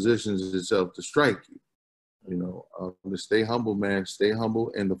 before it positions itself to strike you. You know, to stay humble, man. Stay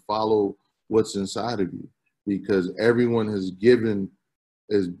humble and to follow what's inside of you, because everyone has been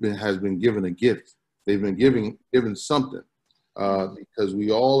given a gift. They've been given something, because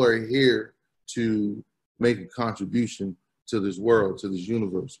we all are here to make a contribution to this world, to this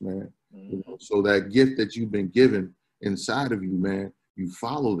universe, man. You know, so that gift that you've been given inside of you, man, you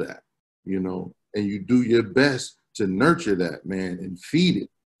follow that, you know, and you do your best to nurture that, man, and feed it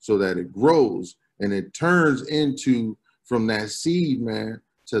so that it grows and it turns into, from that seed, man,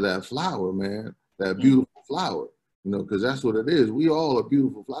 to that flower, man, that beautiful flower, you know, because that's what it is. We all are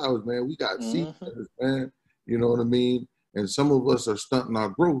beautiful flowers, man. We got seeds, man, you know what I mean? And some of us are stunting our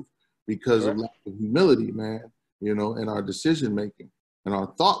growth because of lack of humility, man, you know, and our decision making and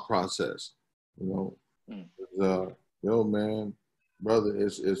our thought process, you know. Yo, man, brother,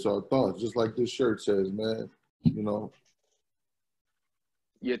 it's our thoughts, just like this shirt says, man, you know.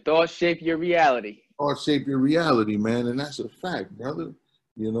 Your thoughts shape your reality. Thoughts shape your reality, man, and that's a fact, brother.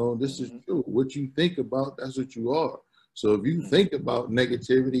 You know, this is true. What you think about, that's what you are. So if you think about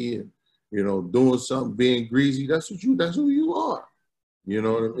negativity and, you know, doing something, being greasy, that's who you are. You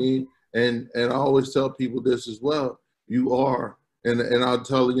know what I mean? And I always tell people this as well. You are, and I'll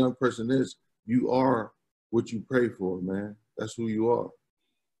tell a young person this, you are what you pray for, man. That's who you are.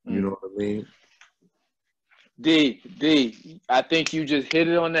 You know what I mean? D, I think you just hit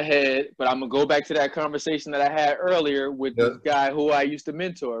it on the head, but I'm gonna go back to that conversation that I had earlier with this guy who I used to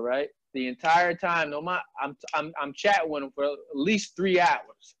mentor, right? The entire time, I'm chatting with him for at least 3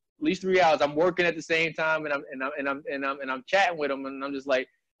 hours. At least 3 hours. I'm working at the same time, and I'm chatting with him, and I'm just like,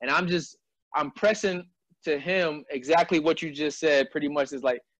 I'm pressing to him exactly what you just said. Pretty much is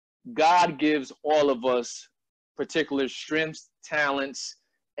like, God gives all of us particular strengths, talents,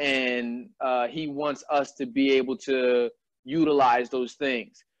 and he wants us to be able to utilize those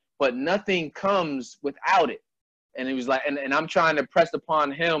things, but nothing comes without it. And he was like, and I'm trying to press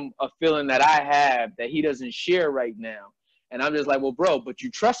upon him a feeling that I have that he doesn't share right now. And I'm just like, well, bro, but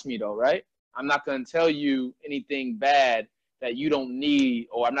you trust me though, right? I'm not going to tell you anything bad that you don't need,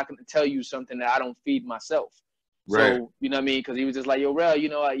 or I'm not going to tell you something that I don't feed myself. Right. So, you know what I mean? Because he was just like, yo, Rel,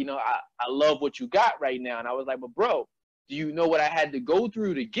 I love what you got right now. And I was like, but bro, do you know what I had to go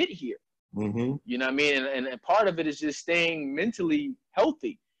through to get here? You know what I mean? And part of it is just staying mentally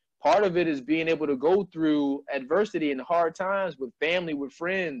healthy. Part of it is being able to go through adversity and hard times with family, with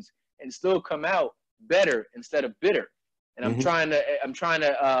friends, and still come out better instead of bitter. And I'm trying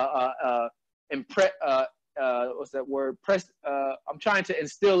to impress, what's that word? I'm trying to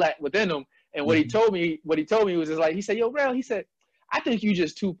instill that within him. And what he told me was just like, he said, yo, Rel, he said, I think you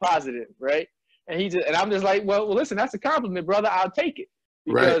just too positive, right? And I'm just like, well, listen, that's a compliment, brother. I'll take it.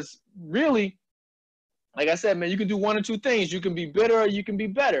 Because really, like I said, man, you can do one or two things. You can be bitter or you can be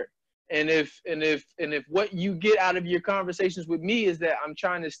better. And if what you get out of your conversations with me is that I'm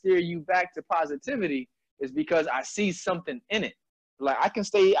trying to steer you back to positivity, is because I see something in it. Like I can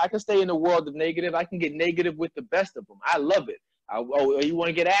stay in the world of negative. I can get negative with the best of them. I love it. You want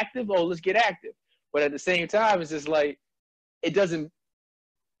to get active? Oh, let's get active. But at the same time, it's just like, it doesn't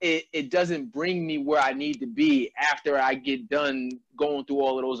bring me where I need to be after I get done going through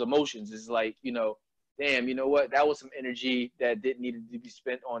all of those emotions. It's like, damn, you know what? That was some energy that didn't need to be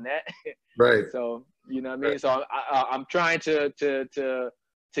spent on that. Right. So, you know what I mean? So I'm trying to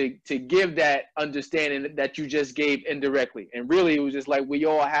to give that understanding that you just gave indirectly. And really, it was just like we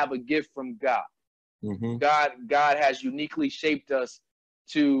all have a gift from God. Mm-hmm. God has uniquely shaped us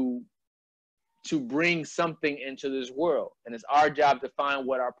to bring something into this world, and it's our job to find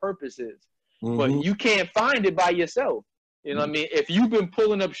what our purpose is. Mm-hmm. But you can't find it by yourself. You know what I mean? If you've been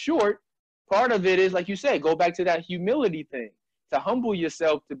pulling up short, part of it is, like you said, go back to that humility thing, to humble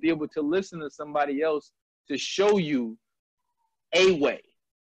yourself, to be able to listen to somebody else to show you a way.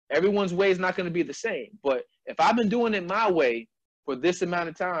 Everyone's way is not going to be the same. But if I've been doing it my way for this amount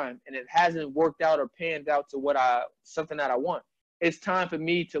of time and it hasn't worked out or panned out to something that I want, it's time for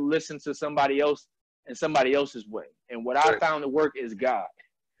me to listen to somebody else and somebody else's way. And what I found to work is God.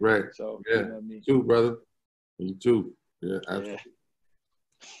 Right. So, yeah. You know what I mean? You too, brother. You too. Yeah, absolutely.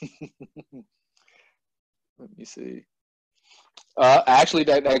 Yeah. Let me see. Actually,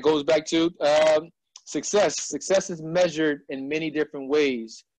 that goes back to success. Success is measured in many different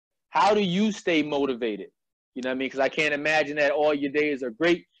ways. How do you stay motivated? You know what I mean? Because I can't imagine that all your days are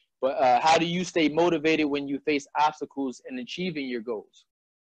great, but how do you stay motivated when you face obstacles in achieving your goals?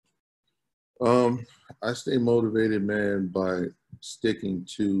 I stay motivated, man, by sticking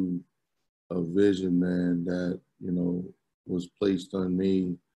to a vision, man, that, you know, was placed on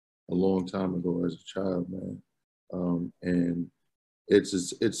me a long time ago as a child, man. And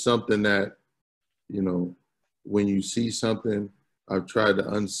it's something that, you know, when you see something, I've tried to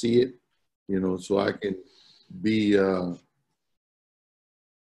unsee it, you know, so I can be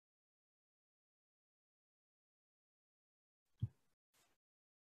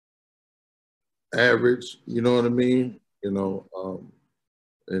average, you know what I mean? You know,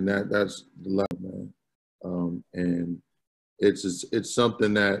 and that's the level, man. And it's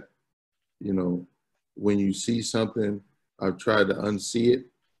something that, you know, when you see something, I've tried to unsee it,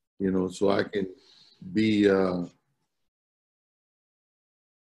 you know, so I can be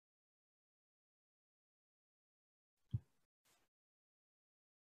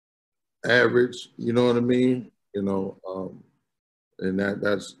average, you know what I mean? You know, and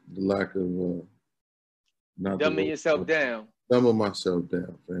that's the lack of not Dumbing yourself down. Dumbing myself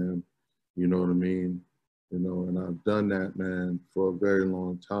down, fam. You know what I mean? You know, and I've done that, man, for a very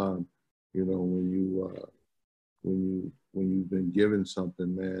long time. You know, when you've been given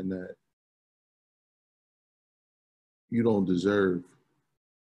something, man, that you don't deserve,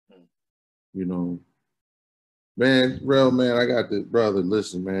 you know. Man, real man, I got this, brother.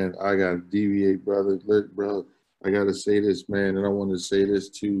 Listen, man, I got to deviate, brother. Bro, I got to say this, man, and I want to say this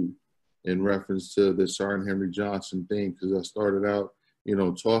too, in reference to the Sergeant Henry Johnson thing, because I started out, you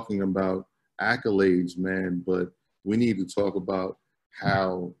know, talking about accolades, man, but we need to talk about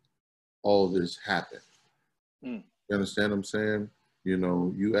how all this happened. You understand what I'm saying? You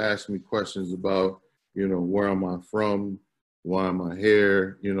know, you ask me questions about, you know, where am I from? Why am I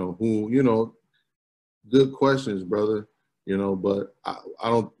here? You know, who, you know, good questions, brother. You know, but I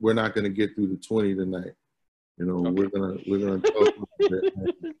don't. We're not going to get through the 20 tonight. You know, okay. we're gonna talk about it,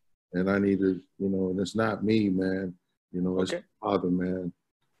 man. And I need to, you know, and it's not me, man. You know, it's my father, man.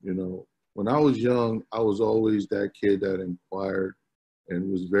 You know, when I was young, I was always that kid that inquired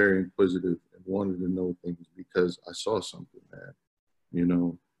and was very inquisitive and wanted to know things because I saw something, man. You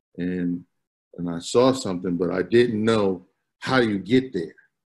know, and I saw something, but I didn't know how you get there.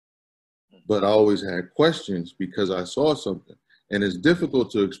 But I always had questions because I saw something. And it's difficult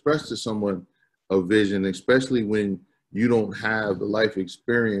to express to someone a vision, especially when you don't have the life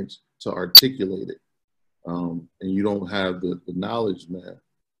experience to articulate it. And you don't have the knowledge, man.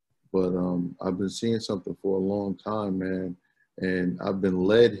 But I've been seeing something for a long time, man. And I've been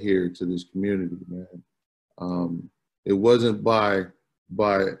led here to this community, man. It wasn't by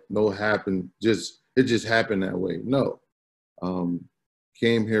no happen, it just happened that way. No.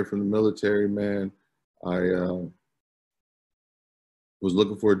 Came here from the military, man. I was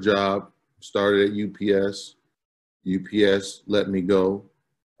looking for a job, started at UPS. UPS let me go.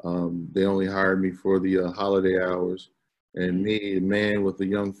 They only hired me for the holiday hours. And me, a man with a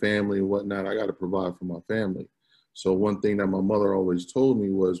young family and whatnot, I got to provide for my family. So one thing that my mother always told me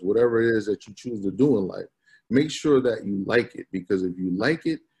was, whatever it is that you choose to do in life, make sure that you like it. Because if you like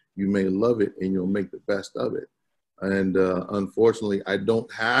it, you may love it and you'll make the best of it. And unfortunately, I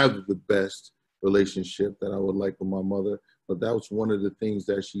don't have the best relationship that I would like with my mother. But that was one of the things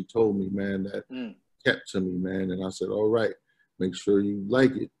that she told me, man, that kept to me, man. And I said, all right, make sure you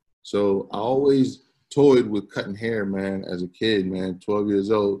like it. So I always toyed with cutting hair, man, as a kid, man. 12 years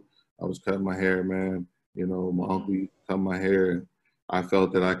old, I was cutting my hair, man. You know, my uncle used to cut my hair. And I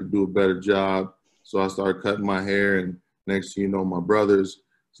felt that I could do a better job. So I started cutting my hair. And next thing you know, my brothers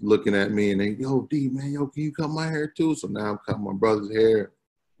looking at me and they, yo, D, man, yo, can you cut my hair too? So now I'm cutting my brother's hair.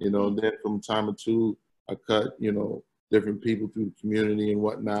 you know. And then from time to two, I cut, you know, different people through the community and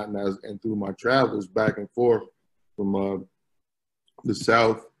whatnot, and through my travels back and forth from the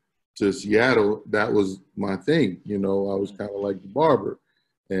South to Seattle, that was my thing. You know, I was kind of like the barber,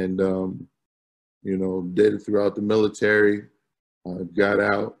 and you know, did it throughout the military, got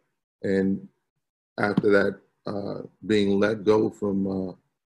out, and after that, being let go from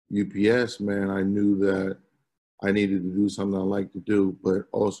UPS, man, I knew that I needed to do something I like to do, but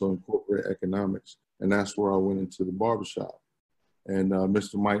also incorporate economics. And that's where I went into the barbershop. And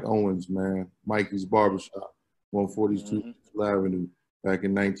Mr. Mike Owens, man, Mikey's Barbershop, 142 Avenue, back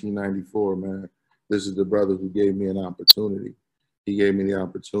in 1994, man. This is the brother who gave me an opportunity. He gave me the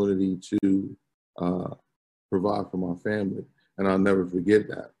opportunity to provide for my family. And I'll never forget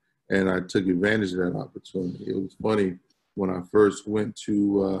that. And I took advantage of that opportunity. It was funny when I first went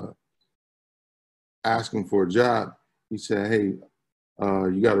to ask him for a job. He said, "Hey,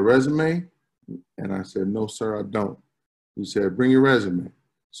 you got a resume?" And I said, "No, sir, I don't." He said, "Bring your resume."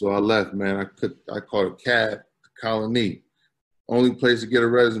 So I left, man. I called a cab to Colony. Only place to get a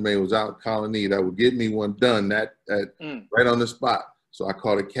resume was out Colony. That would get me one done right on the spot. So I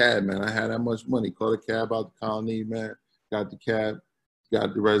called a cab, man. I had that much money. Called a cab out to Colony, man. Got the cab,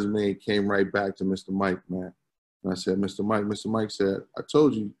 got the resume, came right back to Mr. Mike, man. And I said, "Mr. Mike," Mr. Mike said, "I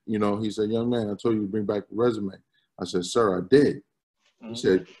told you," you know, he said, "Young man, I told you to bring back the resume." I said, "Sir, I did." He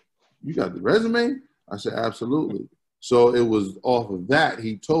said, "You got the resume?" I said, "Absolutely." So it was off of that,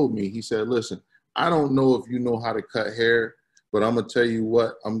 he told me, he said, "Listen, I don't know if you know how to cut hair, but I'm going to tell you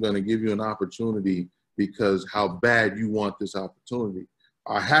what, I'm going to give you an opportunity because how bad you want this opportunity.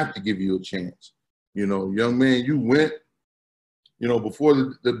 I have to give you a chance. You know, young man, you went, you know, before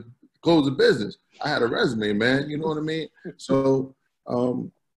the close of business. I had a resume, man. You know what I mean?" So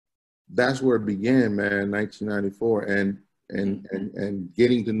that's where it began, man, 1994. And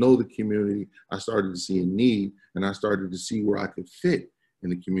getting to know the community, I started to see a need, and I started to see where I could fit in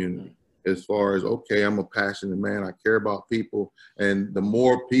the community. As far as, okay, I'm a passionate man, I care about people, and the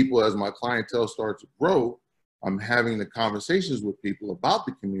more people, as my clientele starts to grow, I'm having the conversations with people about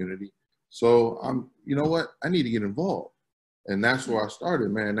the community. So you know what, I need to get involved. And that's where I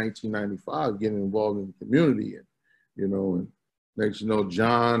started, man, 1995, getting involved in the community. And, you know, and next, you know,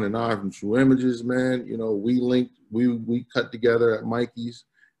 John and I from True Images, man, you know, we linked, we cut together at Mikey's,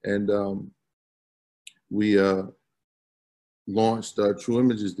 and we launched True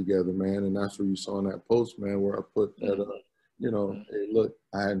Images together, man. And that's where you saw in that post, man, where I put that, you know, hey, look,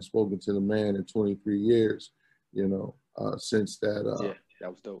 I hadn't spoken to the man in 23 years, you know, since that. Yeah, that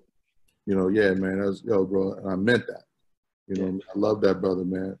was dope. You know, yeah, man, that was, yo, bro, and I meant that. You know, I love that brother,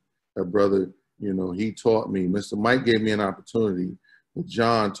 man. That brother, you know, he taught me. Mr. Mike gave me an opportunity, but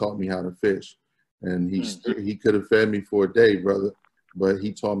John taught me how to fish. And he could have fed me for a day, brother, but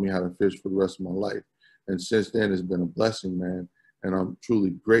he taught me how to fish for the rest of my life. And since then, it's been a blessing, man. And I'm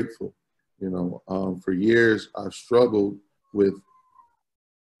truly grateful. You know, for years, I've struggled with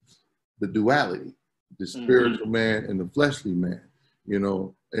the duality, the spiritual man and the fleshly man, you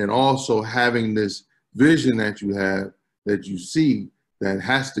know, and also having this vision that you have, that you see, that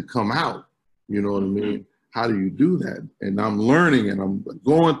has to come out. You know what I mean? How do you do that? And I'm learning, and I'm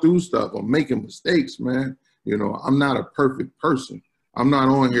going through stuff. I'm making mistakes, man. You know, I'm not a perfect person. I'm not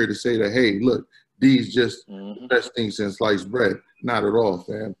on here to say that, hey, look, these just the best thing since sliced bread. Not at all,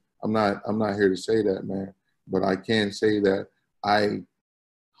 fam. I'm not here to say that, man. But I can say that I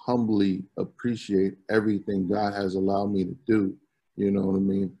humbly appreciate everything God has allowed me to do. You know what I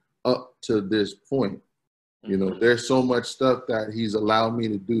mean? Up to this point. You know, there's so much stuff that he's allowed me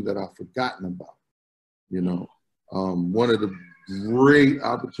to do that I've forgotten about. You know, one of the great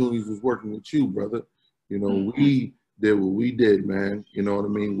opportunities was working with you, brother. You know, we did what we did, man. You know what I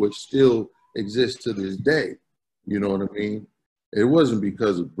mean? Which still exists to this day. You know what I mean? It wasn't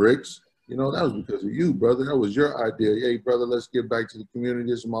because of bricks. You know, that was because of you, brother. That was your idea. Hey, brother, let's get back to the community.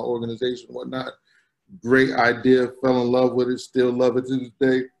 This is my organization, whatnot. Great idea. Fell in love with it. Still love it to this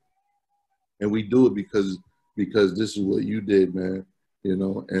day. And we do it because this is what you did, man. You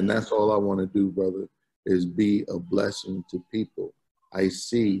know, and that's all I want to do, brother, is be a blessing to people. I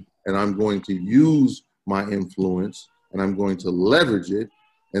see, and I'm going to use my influence, and I'm going to leverage it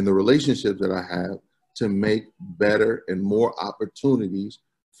in the relationships that I have to make better and more opportunities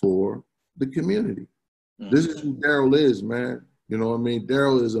for the community. This is who Deryl is, man. You know what I mean?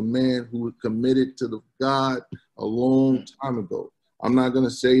 Deryl is a man who was committed to the God a long time ago. I'm not going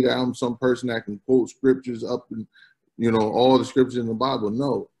to say that I'm some person that can quote scriptures up and, you know, all the scriptures in the Bible.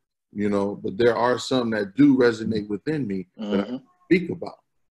 No, you know, but there are some that do resonate within me that I speak about,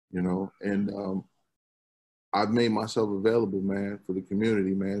 you know, and I've made myself available, man, for the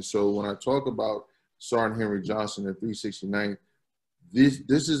community, man. So when I talk about Sergeant Henry Johnson at 369th,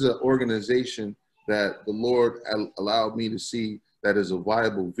 this is an organization that the Lord allowed me to see that is a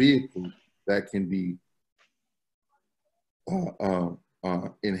viable vehicle that can be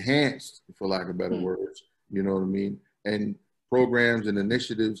enhanced, for lack of better words, you know what I mean? And programs and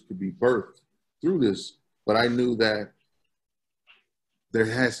initiatives could be birthed through this. But I knew that there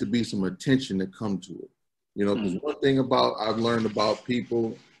has to be some attention that come to it. You know, because one thing I've learned about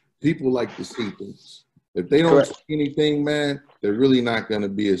people like to see things. If they don't see anything, man, they're really not going to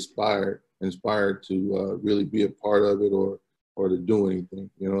be inspired to really be a part of it or to do anything.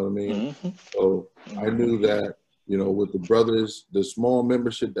 You know what I mean? So I knew that, you know, with the brothers, the small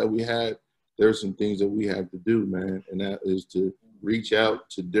membership that we had, there's some things that we have to do, man. And that is to reach out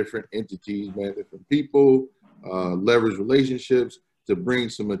to different entities, man, different people, leverage relationships to bring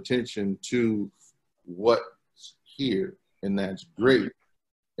some attention to what's here. And that's great.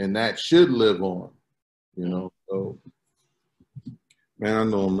 And that should live on, you know. So, man, I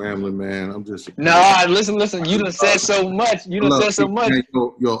know I'm rambling, man. I'm just listen. You done said so much. You done said so much. Man,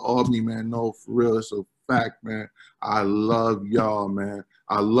 yo, Albany, man. No, for real, it's a fact, man. I love y'all, man.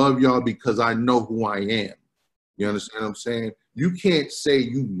 I love y'all because I know who I am. You understand what I'm saying? You can't say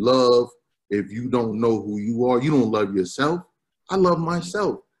you love if you don't know who you are. You don't love yourself. I love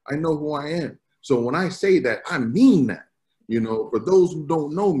myself. I know who I am. So when I say that, I mean that. You know, for those who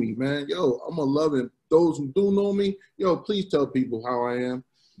don't know me, man, yo, I'm a loving. Those who do know me, yo, please tell people how I am,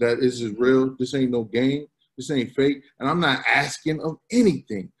 that this is real. This ain't no game. This ain't fake. And I'm not asking of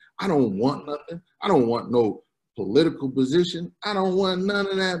anything. I don't want nothing. I don't want no political position. I don't want none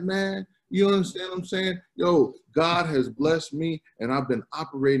of that, man. You understand what I'm saying? Yo, God has blessed me, and I've been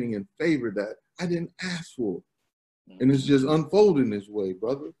operating in favor that I didn't ask for. And it's just unfolding this way,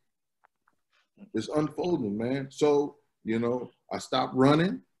 brother. It's unfolding, man. So, you know, I stopped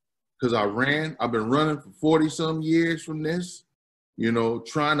running. Because I've been running for 40-some years from this, you know,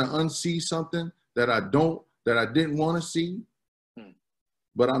 trying to unsee something that I didn't want to see,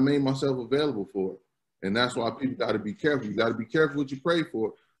 but I made myself available for it. And that's why people got to be careful. You got to be careful what you pray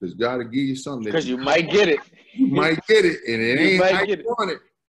for, because God will give you something. Because you might get it. You might get it, and it ain't how you want it.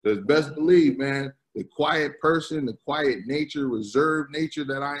 Because best believe, man, the quiet person, the quiet nature, reserved nature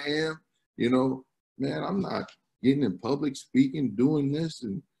that I am, you know, man, I'm not getting in public, speaking, doing this,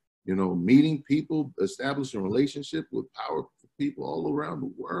 and you know, meeting people, establishing relationship with powerful people all around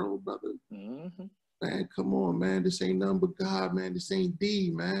the world, brother. Man, come on, man. This ain't nothing but God, man. This ain't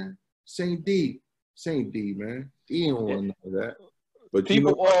D, man. This ain't D. This ain't D, man. D ain't want none of that. But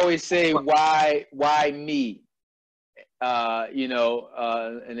people always say, why me? You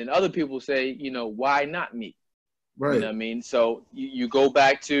know, and then other people say, you know, why not me? Right. You know what I mean? So you go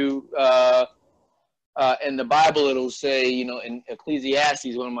back to in the Bible, it'll say, you know, in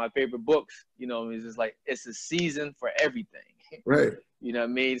Ecclesiastes, one of my favorite books, you know, it's just like, it's a season for everything. Right. You know what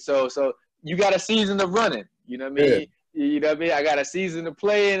I mean? So you got a season of running, you know what I mean? Yeah. You know what I mean? I got a season of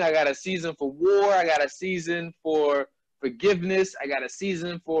playing. I got a season for war. I got a season for forgiveness. I got a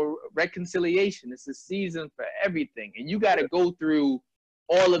season for reconciliation. It's a season for everything. And you got to go through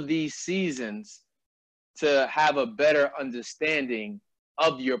all of these seasons to have a better understanding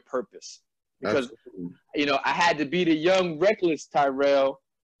of your purpose. Because, you know, I had to be the young, reckless Tyrell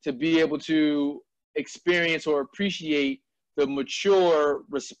to be able to experience or appreciate the mature,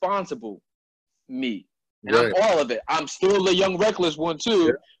 responsible me. And I'm all of it. I'm still the young, reckless one,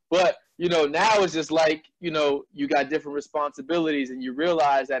 too. But, you know, now it's just like, you know, you got different responsibilities, and you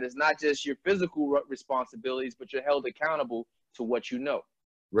realize that it's not just your physical responsibilities, but you're held accountable to what you know.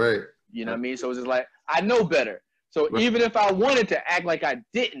 Right. You know what I mean? So it's just like, I know better. So even if I wanted to act like I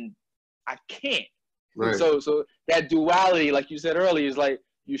didn't, I can't. Right. So that duality, like you said earlier, is like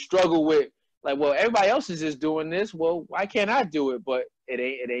you struggle with, like, well, everybody else is just doing this. Well, why can't I do it? But it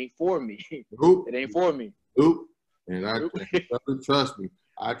ain't for me. Nope. It ain't for me. Nope. And trust me,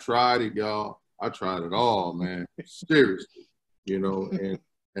 I tried it, y'all. I tried it all, man. Seriously, you know,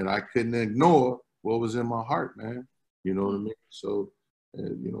 and I couldn't ignore what was in my heart, man. You know what I mean? So,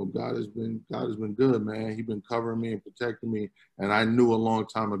 you know, God has been good, man. He's been covering me and protecting me, and I knew a long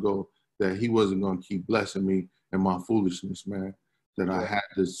time ago that he wasn't going to keep blessing me in my foolishness, man, that I had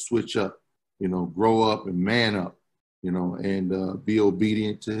to switch up, you know, grow up and man up, you know, and be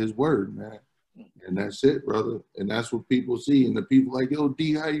obedient to his word, man. And that's it, brother. And that's what people see. And the people like, yo,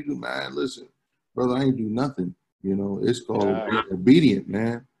 D, how you do, man? Listen, brother, I ain't do nothing. You know, it's called being obedient,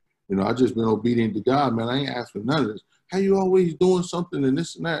 man. You know, I just been obedient to God, man. I ain't asked for none of this. How you always doing something and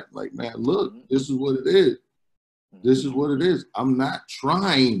this and that? Like, man, look, this is what it is. This is what it is. I'm not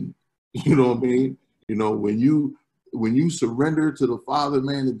trying. You know what I mean? You know, when you surrender to the Father,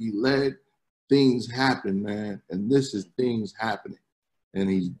 man, to be led, things happen, man. And this is things happening. And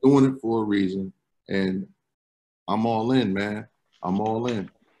he's doing it for a reason. And I'm all in, man. I'm all in.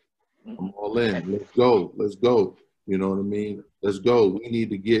 I'm all in. Let's go. Let's go. You know what I mean? Let's go. We need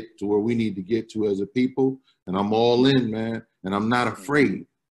to get to where we need to get to as a people. And I'm all in, man. And I'm not afraid.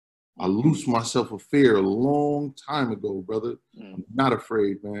 I loosed myself of fear a long time ago, brother. I'm not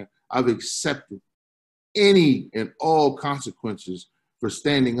afraid, man. I've accepted any and all consequences for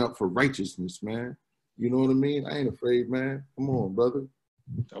standing up for righteousness, man. You know what I mean? I ain't afraid, man. Come on, brother.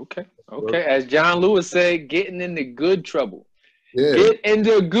 Okay. Okay. As John Lewis said, getting into good trouble. Yeah. Get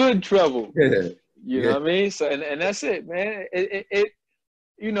into good trouble. Yeah. You know what I mean? So and that's it, man. It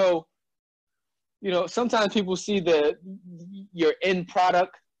you know, sometimes people see your end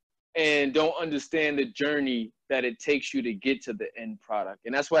product and don't understand the journey that it takes you to get to the end product.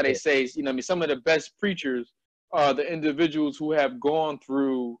 And that's why they say, you know, I mean, some of the best preachers are the individuals who have gone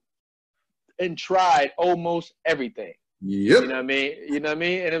through and tried almost everything. Yep. You know what I mean? You know what I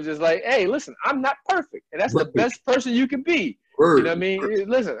mean? And it was just like, hey, listen, I'm not perfect. And that's the best person you can be. Word. You know what I mean?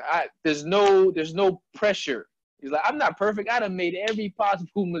 Listen, there's no pressure. He's like, I'm not perfect. I done made every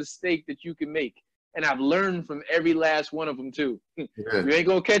possible mistake that you can make. And I've learned from every last one of them too. Yeah. You ain't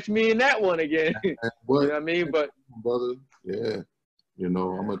gonna catch me in that one again. You know what I mean? But brother, yeah. You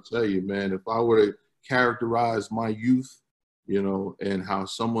know, I'm gonna tell you, man, if I were to characterize my youth, you know, and how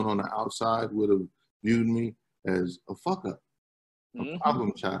someone on the outside would have viewed me as a fuck up, a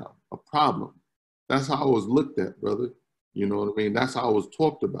problem child, a problem. That's how I was looked at, brother. You know what I mean? That's how I was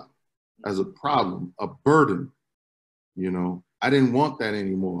talked about, as a problem, a burden. You know, I didn't want that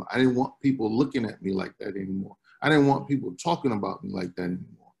anymore. I didn't want people looking at me like that anymore. I didn't want people talking about me like that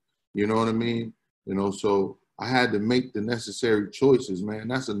anymore. You know what I mean? You know, so I had to make the necessary choices, man.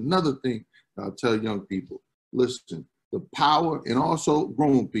 That's another thing I'll tell young people. Listen, the power, and also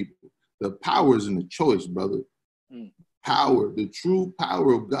grown people, the power is in the choice, brother. Power, the true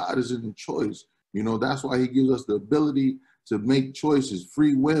power of God is in the choice. You know, that's why he gives us the ability to make choices,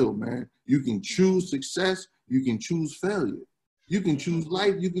 free will, man. You can choose success. You can choose failure. You can choose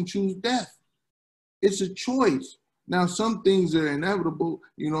life. You can choose death. It's a choice. Now, some things are inevitable.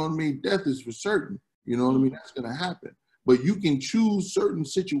 You know what I mean? Death is for certain. You know what I mean? That's going to happen. But you can choose certain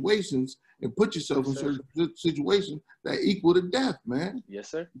situations and put yourself in certain situations that equal to death, man.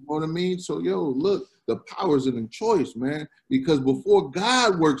 Yes, sir. You know what I mean? So, yo, look, the power's in the choice, man. Because before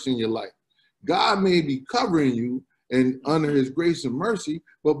God works in your life, God may be covering you and under his grace and mercy,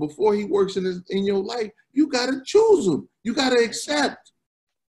 but before he works in your life, you got to choose him. You got to accept.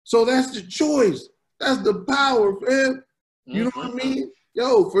 So that's the choice. That's the power, man. You know what I mean?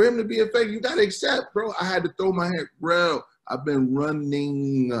 Yo, for him to be effective, you got to accept, bro. I had to throw my hand. Bro, I've been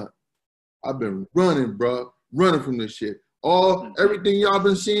running. I've been running, bro. Running from this shit. Everything y'all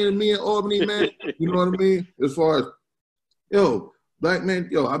been seeing me in Albany, man, you know what I mean? As far as, yo, black man,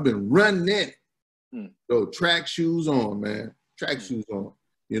 yo, I've been running. Yo, track shoes on, man. Track shoes on.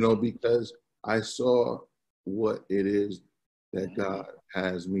 You know, because I saw what it is that God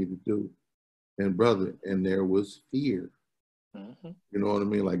has me to do. And brother, and there was fear. You know what I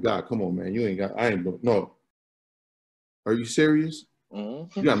mean? Like, God, come on, man. You ain't got, I ain't doing, no. Are you serious? You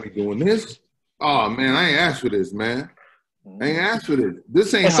got me doing this? Oh, man, I ain't asked for this, man. I ain't asked for this.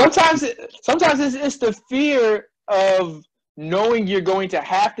 This ain't and sometimes it's the fear of knowing you're going to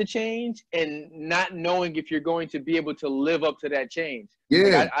have to change and not knowing if you're going to be able to live up to that change.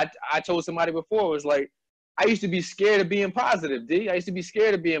 Yeah. Like I told somebody before, it was like, I used to be scared of being positive, D. I used to be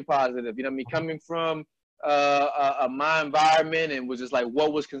scared of being positive. You know what I mean? Coming from my environment and was just like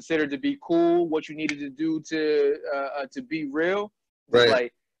what was considered to be cool, what you needed to do to be real. Right.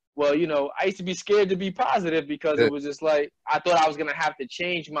 Like, well, you know, I used to be scared to be positive because it was just like, I thought I was going to have to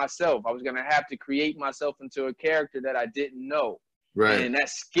change myself. I was going to have to create myself into a character that I didn't know. Right. And that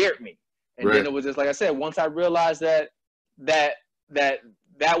scared me. And then it was just, like I said, once I realized that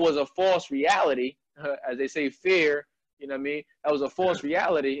was a false reality, as they say, fear, you know what I mean? That was a false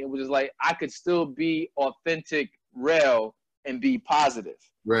reality. It was just like, I could still be authentic, real, and be positive.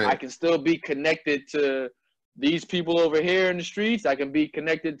 Right. I can still be connected to these people over here in the streets. I can be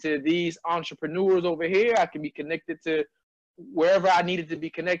connected to these entrepreneurs over here. I can be connected to wherever I needed to be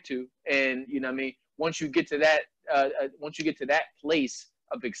connected to. And, you know what I mean? Once you get to that place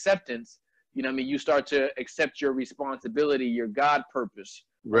of acceptance, you know what I mean? You start to accept your responsibility, your God purpose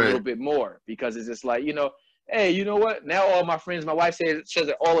a little bit more, because it's just like, you know, hey, you know what? Now all my friends, my wife says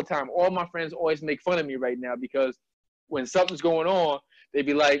it all the time. All my friends always make fun of me right now because when something's going on, they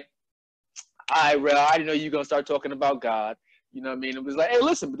be like, all right, Rel, I didn't know you were going to start talking about God. You know what I mean? It was like, hey,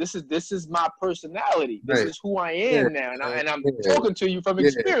 listen, but this is my personality. This Right. is who I Yeah, am now, and I'm yeah, talking to you from yeah,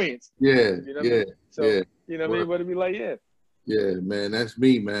 experience. yeah, You know what I yeah, mean? So yeah. you know what I mean? But it'd be like, yeah. Yeah, man, that's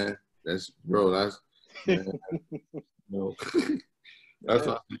me, man. That's bro. That's man. No, that's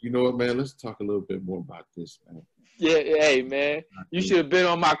Yeah. you know what, man. Let's talk a little bit more about this, man. Yeah, hey man, you should have been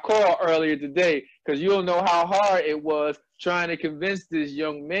on my call earlier today, because you don't know how hard it was trying to convince this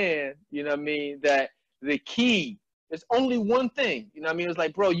young man, you know what I mean, that the key is only one thing. You know what I mean? It's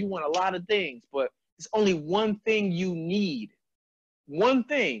like, bro, you want a lot of things, but it's only one thing you need. One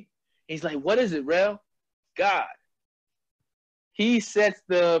thing. He's like, what is it, Rel? God. He sets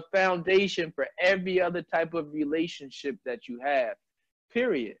the foundation for every other type of relationship that you have,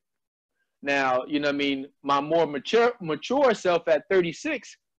 period. Now, you know what I mean, my more mature self at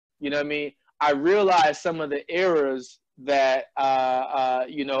 36, you know what I mean, I realized some of the errors that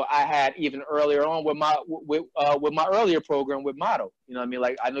you know, I had even earlier on with my earlier program with Motto. You know what I mean?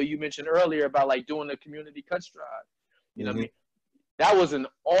 Like, I know you mentioned earlier about like doing the community cut drive. You know what I mean? That was an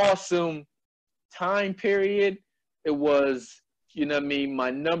awesome time period. It was, you know what I mean,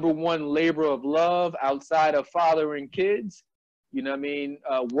 my number one labor of love outside of fathering kids. You know what I mean?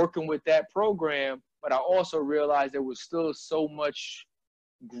 Working with that program, but I also realized there was still so much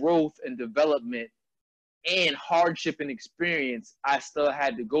growth and development and hardship and experience I still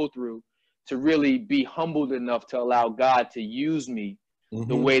had to go through to really be humbled enough to allow God to use me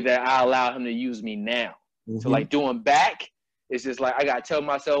the way that I allow him to use me now. So like doing back, it's just like I gotta tell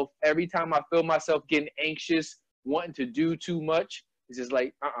myself every time I feel myself getting anxious, wanting to do too much, it's just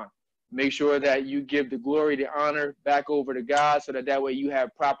like, make sure that you give the glory, the honor back over to God, so that way you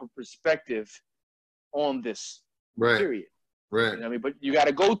have proper perspective on this. Right. Period. Right. You know what I mean? But you got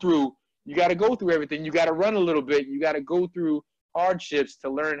to go through everything. You got to run a little bit. You got to go through hardships to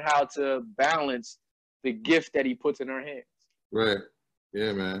learn how to balance the gift that he puts in our hands. Right.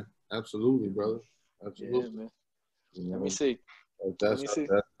 Yeah, man. Absolutely, brother. Absolutely. Yeah, man. You know, Let me see. that's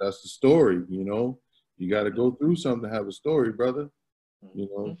the story, you know. You got to go through something to have a story, brother. You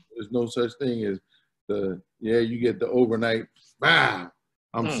know, there's no such thing as you get the overnight,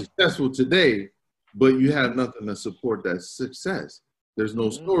 I'm successful today, but you have nothing to support that success. There's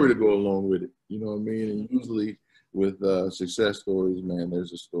no story to go along with it. You know what I mean? And usually with success stories, man,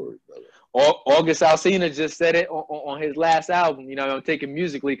 there's a story, brother. August Alsina just said it on his last album. You know, I'm taking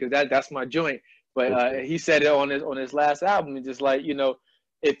musically because that's my joint. But he said it on his last album. And just like, you know,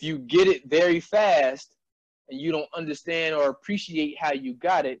 if you get it very fast and you don't understand or appreciate how you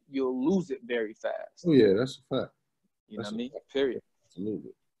got it, you'll lose it very fast. Oh yeah, that's a fact. You know what I mean? Period.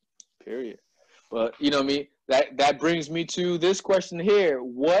 Absolutely. Period. But you know what I mean? That brings me to this question here.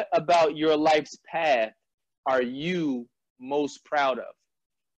 What about your life's path are you most proud of?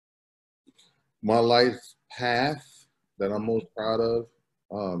 My life's path that I'm most proud of?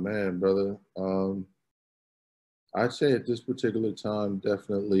 Oh man, brother. I'd say at this particular time,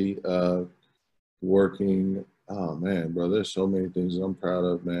 definitely working. Oh man, brother, there's so many things I'm proud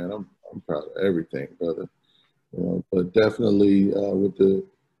of, man. I'm proud of everything, brother. You know, but definitely with the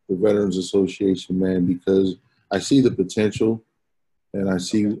Veterans Association, man, because I see the potential, and I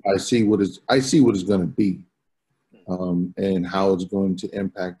see what it's going to be, and how it's going to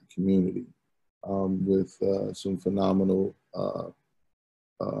impact the community with some phenomenal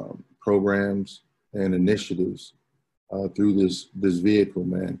programs and initiatives through this vehicle,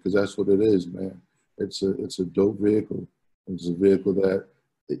 man, because that's what it is, man. It's a dope vehicle. It's a vehicle that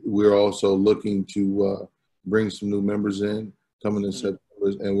we're also looking to bring some new members in coming in September,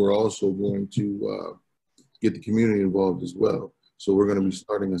 and we're also going to get the community involved as well. So we're going to be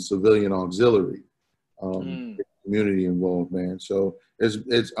starting a civilian auxiliary, get the community involved, man. So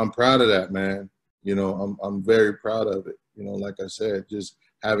I'm proud of that, man. You know, I'm very proud of it. You know, like I said, just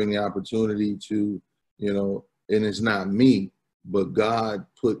having the opportunity to, you know, and it's not me, but God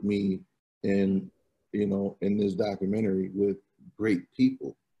put me in, you know, in this documentary with great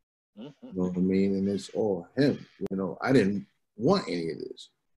people. You know what I mean? And it's all him. You know, I didn't want any of this.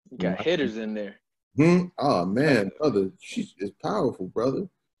 You got hitters in there. Oh man, brother, it's powerful, brother.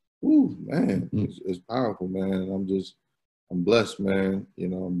 Ooh, man, it's powerful, man. And I'm blessed, man. You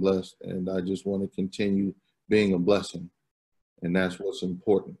know, I'm blessed, and I just want to continue being a blessing, and that's what's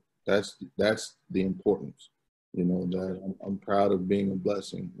important. That's the importance. You know, that I'm proud of being a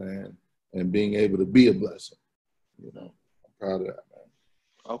blessing, man, and being able to be a blessing. You know, I'm proud of that, man.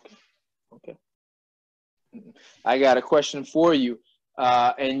 Okay. I got a question for you.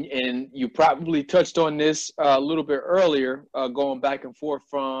 And you probably touched on this a little bit earlier, going back and forth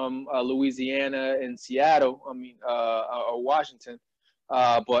from Louisiana and Seattle, or Washington.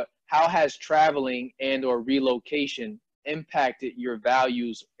 But how has traveling and or relocation impacted your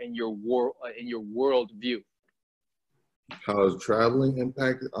values and your world view? How has traveling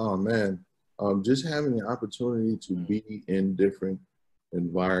impacted? Oh man, just having the opportunity to be in different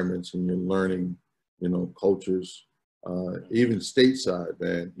environments and you're learning, you know, cultures, even stateside,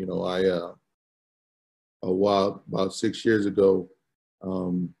 man. You know, about 6 years ago,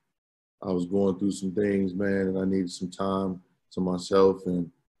 I was going through some things, man, and I needed some time to myself. And,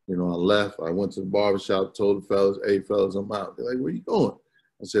 you know, I left. I went to the barbershop, told the fellas, hey, fellas, I'm out. They're like, where you going?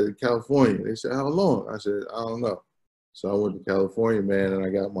 I said, California. They said, how long? I said, I don't know. So I went to California, man, and I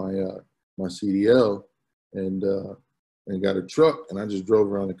got my my CDL and got a truck, and I just drove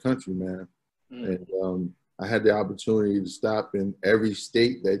around the country, man. And I had the opportunity to stop in every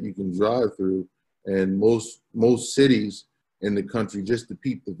state that you can drive through, and most cities in the country, just to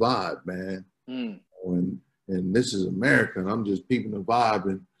peep the vibe, man. And this is America, and I'm just peeping the vibe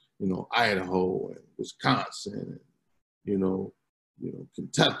in, you know, Idaho and Wisconsin, and, you know,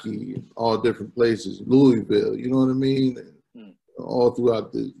 Kentucky, and all different places, Louisville, you know what I mean? And all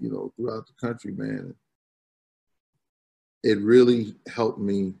throughout the, you know, throughout the country, man. It really helped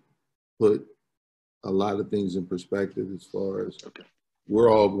me put a lot of things in perspective as far as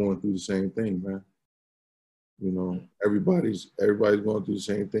we're all going through the same thing, man. You know, everybody's going through the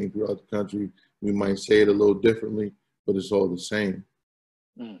same thing throughout the country. We might say it a little differently, but it's all the same.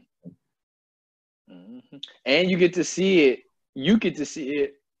 And you get to see it. You get to see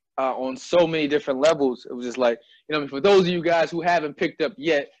it on so many different levels. It was just like, you know, for those of you guys who haven't picked up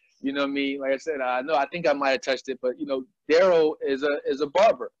yet, you know what I mean? Like I said, I think I might have touched it, but, you know, Deryl is a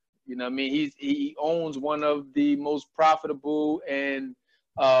barber. You know what I mean? He owns one of the most profitable and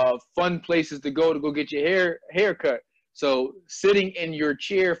fun places to go get your haircut. So sitting in your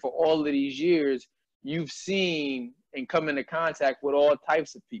chair for all of these years, you've seen and come into contact with all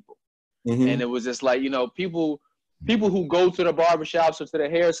types of people. And it was just like, you know, people who go to the barbershops or to the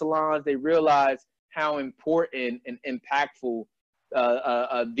hair salons, they realize how important and impactful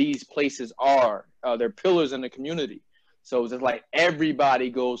these places are. They're pillars in the community. So it's just like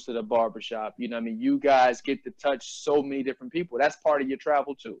everybody goes to the barbershop. You know what I mean? You guys get to touch so many different people. That's part of your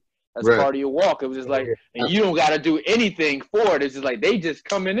travel too. That's part of your walk. It was just like, and you don't got to do anything for it. It's just like they just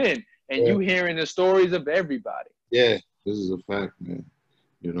coming in and you hearing the stories of everybody. Yeah, this is a fact, man.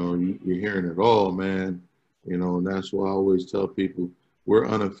 You know, you're hearing it all, man. You know, and that's why I always tell people we're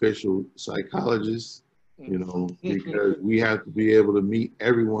unofficial psychologists, you know, because we have to be able to meet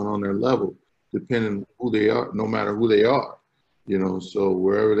everyone on their level, depending on who they are, no matter who they are, you know. So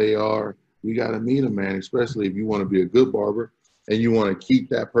wherever they are, we got to meet them, man, especially if you want to be a good barber and you want to keep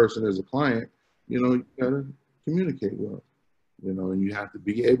that person as a client, you know, you got to communicate with them, you know, and you have to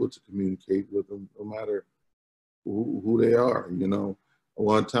be able to communicate with them no matter who they are, you know.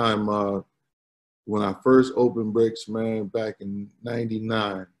 One time when I first opened Bricks, man, back in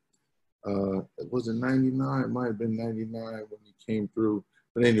 99, it wasn't 99, it might have been 99 when he came through.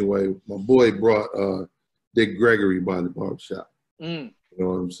 But anyway, my boy brought Dick Gregory by the barbershop. You know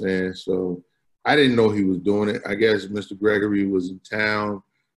what I'm saying? So I didn't know he was doing it. I guess Mr. Gregory was in town.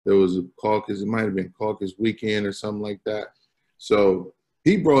 There was a caucus. It might have been caucus weekend or something like that. So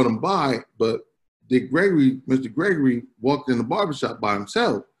he brought him by, but Mr. Gregory walked in the barbershop by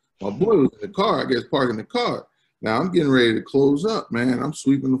himself. My boy was in the car, I guess, parking the car. Now I'm getting ready to close up, man. I'm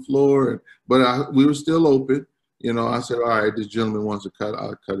sweeping the floor, but we were still open. You know, I said, all right, this gentleman wants to cut,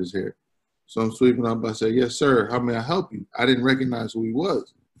 I'll cut his hair. So I'm sweeping up. I said, yes, sir. How may I help you? I didn't recognize who he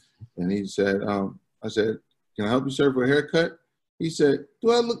was. And he said, I said, can I help you, sir, for a haircut? He said,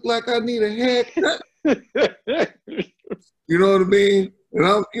 do I look like I need a haircut? You know what I mean? And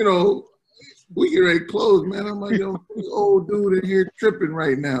I'm, you know, we get ready to close, man. I'm like, yo, this old dude in here tripping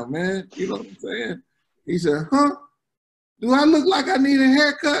right now, man. You know what I'm saying? He said, huh? Do I look like I need a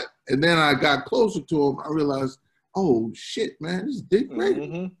haircut? And then I got closer to him. I realized, oh, shit, man, this is Dick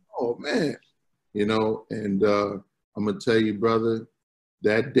Gregory. Oh, man. You know, and I'm going to tell you, brother,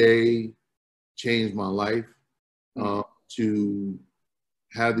 that day changed my life. To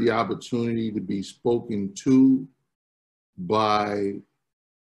have the opportunity to be spoken to by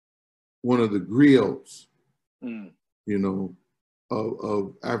one of the griots, you know,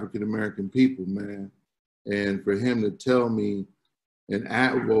 of African-American people, man. And for him to tell me,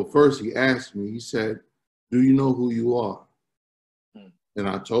 well, first he asked me, he said, do you know who you are? And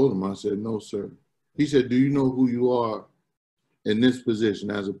I told him, I said, no, sir. He said, do you know who you are in this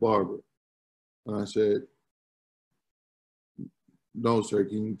position as a barber? And I said, no, sir,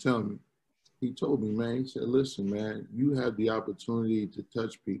 can you tell me? He told me, man, he said, listen, man, you have the opportunity to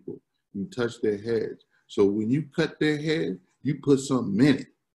touch people. You touch their heads. So when you cut their head, you put something in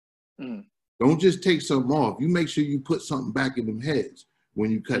it. Don't just take something off. You make sure you put something back in them heads when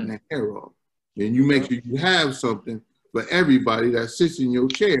you cutting that hair off. And you make sure you have something for everybody that sits in your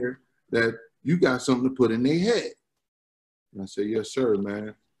chair, that you got something to put in their head. And I said, yes, sir,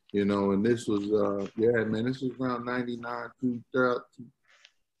 man. You know, and this was, yeah, man, this was around 99,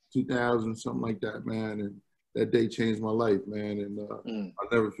 2000, something like that, man. And that day changed my life, man. And I'll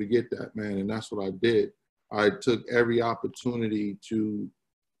never forget that, man. And that's what I did. I took every opportunity to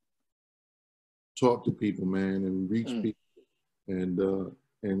talk to people, man, and reach people, and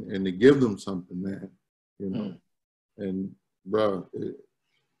to give them something, man, you know. And bro,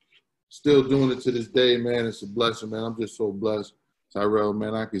 still doing it to this day, man. It's a blessing, man. I'm just so blessed, Tyrell,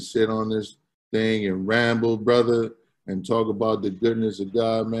 man. I can sit on this thing and ramble, brother, and talk about the goodness of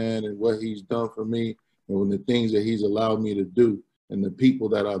God, man, and what he's done for me, and the things that he's allowed me to do, and the people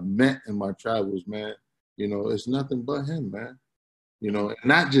that I've met in my travels, man. You know, it's nothing but him, man. You know, and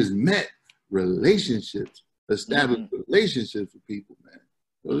not just met, relationships, established relationships with people, man.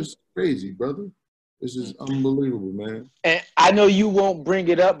 So this is crazy, brother. This is unbelievable, man. And I know you won't bring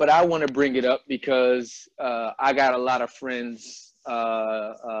it up, but I want to bring it up because I got a lot of friends that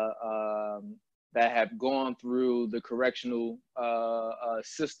have gone through the correctional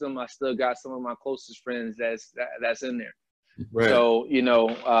system. I still got some of my closest friends that's in there. Right. So, you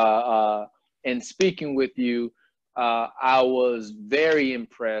know, in speaking with you, I was very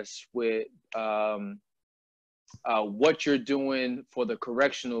impressed with what you're doing for the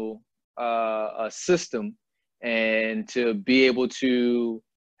correctional system, and to be able to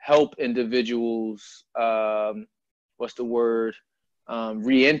help individuals,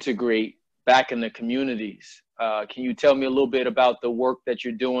 reintegrate back in the communities. Can you tell me a little bit about the work that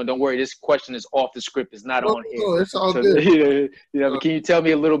you're doing? Don't worry, this question is off the script. It's not on here. No, it's all good. You know, can you tell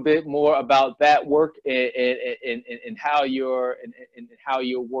me a little bit more about that work and how you're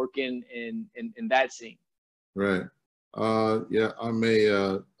working in that scene? Right. Yeah, I'm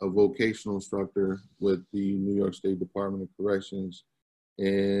a vocational instructor with the New York State Department of Corrections,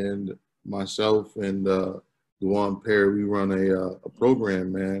 and myself and Dewan Perry, we run a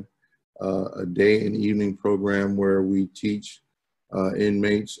program, man. A day and evening program where we teach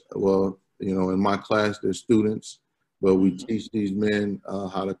inmates. Well, you know, in my class, they're students, but we teach these men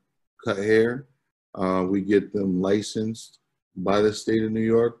how to cut hair. We get them licensed by the state of New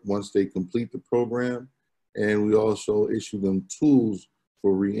York once they complete the program. And we also issue them tools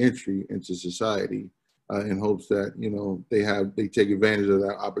for reentry into society in hopes that, you know, they take advantage of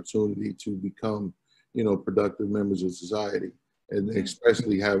that opportunity to become, you know, productive members of society, and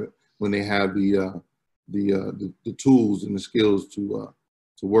especially when they have the tools and the skills to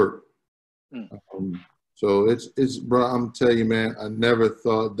work. So it's bro, I'm telling you, man, I never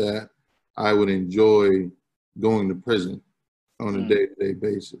thought that I would enjoy going to prison on a day-to-day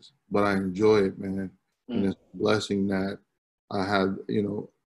basis, but I enjoy it, man. And it's a blessing that I have, you know,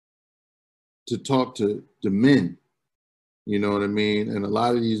 to talk to men, you know what I mean? And a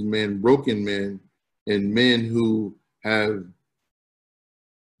lot of these men, broken men, and men who have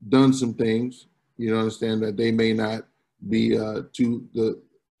done some things, you know, understand that they may not be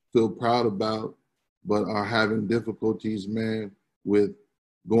feel proud about, but are having difficulties, man, with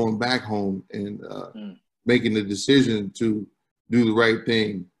going back home and making the decision to do the right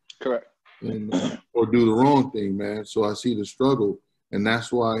thing. Correct. And, or do the wrong thing, man. So I see the struggle, and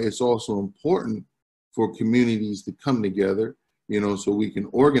that's why it's also important for communities to come together, you know, so we can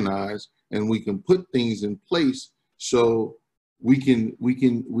organize and we can put things in place so we can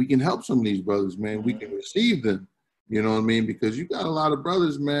help some of these brothers, man. We can receive them, you know what I mean? Because you got a lot of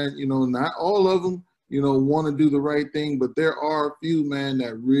brothers, man, you know, not all of them, you know, want to do the right thing, but there are a few, man,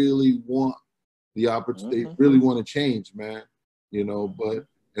 that really want the opportunity, they really want to change, man, you know, but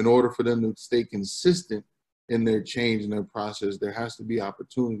in order for them to stay consistent in their change and their process, there has to be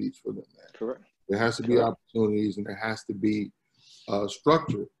opportunities for them, man. Correct. There has to be opportunities, and there has to be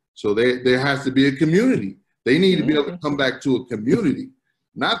structure. So there has to be a community. They need to be able to come back to a community,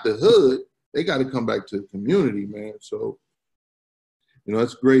 not the hood. They got to come back to the community, man. So, you know,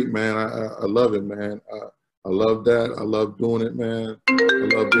 it's great, man. I love it, man. I love that. I love doing it, man. I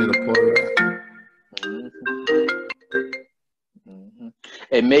love being a part of that.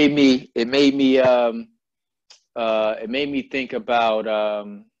 It made me think about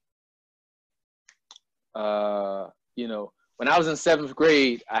you know, when I was in 7th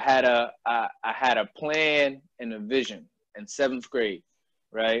grade, I had a plan and a vision in 7th grade,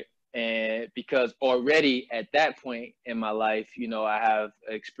 right? And because already at that point in my life, you know, I have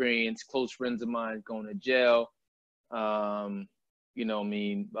experienced close friends of mine going to jail, you know, I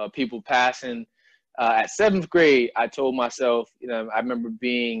mean, people passing. At 7th grade, I told myself, you know, I remember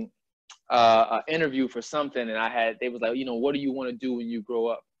being an interview for something, and they was like, you know, what do you want to do when you grow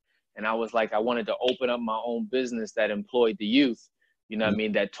up? And I was like, I wanted to open up my own business that employed the youth, you know what I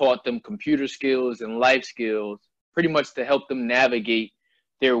mean, that taught them computer skills and life skills, pretty much to help them navigate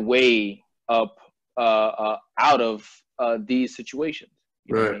their way up out of these situations.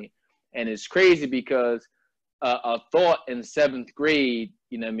 You know what I mean? And it's crazy because a thought in 7th grade,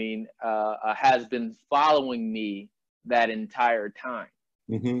 you know what I mean, has been following me that entire time.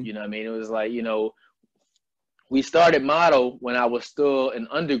 You know what I mean? It was like, you know, we started Model when I was still an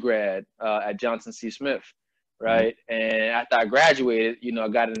undergrad at Johnson C. Smith, right? And after I graduated, you know, I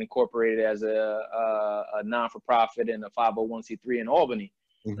got it incorporated as a non-for-profit and a 501c3 in Albany.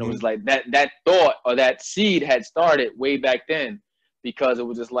 And it was like that thought or that seed had started way back then, because it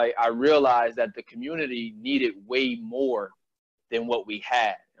was just like I realized that the community needed way more than what we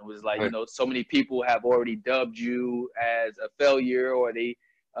had. It was like, you know, so many people have already dubbed you as a failure, or they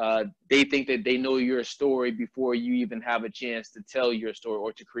think that they know your story before you even have a chance to tell your story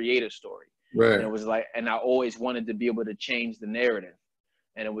or to create a story. And it was like, and I always wanted to be able to change the narrative.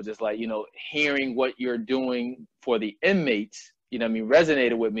 And it was just like, you know, hearing what you're doing for the inmates, you know what I mean,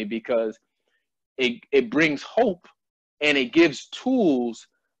 resonated with me, because it brings hope and it gives tools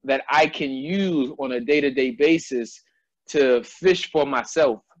that I can use on a day-to-day basis to fish for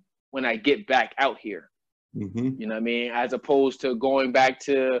myself when I get back out here. You know what I mean? As opposed to going back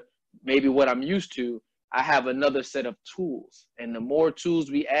to maybe what I'm used to, I have another set of tools. And the more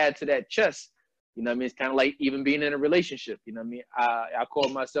tools we add to that chest, you know what I mean? It's kind of like even being in a relationship. You know what I mean? I call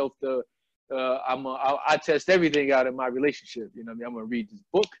myself I test everything out in my relationship. You know what I mean? I'm going to read this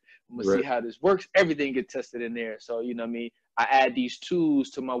book. I'm going to see how this works. Everything gets tested in there. So, you know what I mean? I add these tools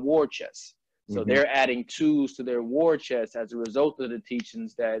to my war chest. So they're adding tools to their war chest as a result of the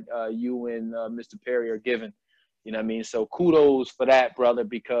teachings that you and Mr. Perry are giving. You know what I mean? So kudos for that, brother,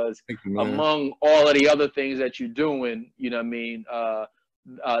 because among all of the other things that you're doing, you know what I mean,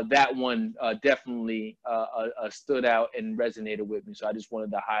 that one definitely stood out and resonated with me. So I just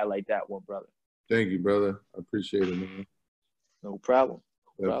wanted to highlight that one, brother. Thank you, brother. I appreciate it, man. No problem.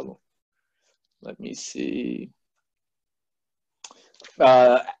 No problem. Let me see.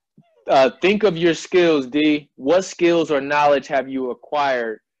 Think of your skills, D. What skills or knowledge have you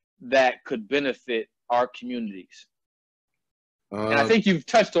acquired that could benefit our communities? And I think you've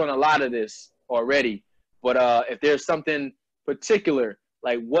touched on a lot of this already, but if there's something particular,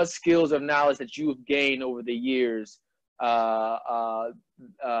 like what skills of knowledge that you've gained over the years that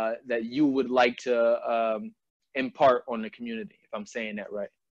you would like to impart on the community, if I'm saying that right?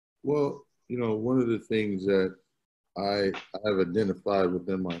 Well, you know, one of the things that I have identified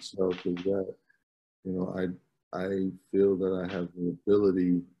within myself is that, you know, I feel that I have the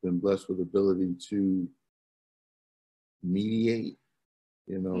ability, been blessed with the ability to mediate,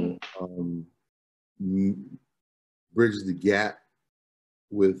 you know, bridge the gap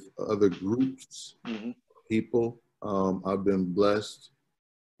with other groups, people. I've been blessed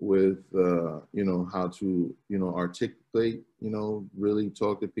with, you know, how to, you know, articulate, you know, really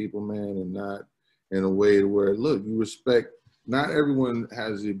talk to people, man, and not in a way where, look, you respect, not everyone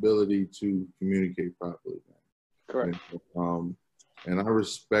has the ability to communicate properly, man. Correct. And I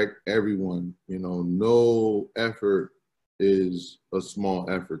respect everyone, you know, no effort is a small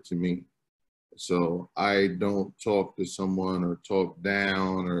effort to me. So I don't talk to someone or talk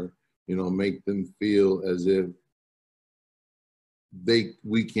down or, you know, make them feel as if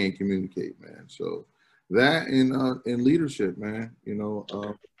we can't communicate, man. So that in leadership, man, you know,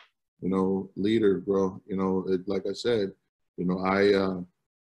 leader, bro, you know, like I said, you know, I, you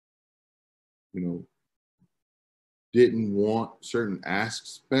know, didn't want certain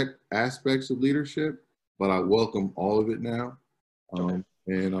aspects of leadership, but I welcome all of it now.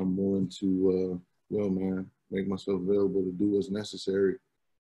 And I'm willing to, man, make myself available to do what's necessary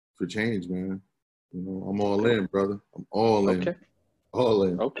for change, man. You know, I'm all in, brother. I'm all in. All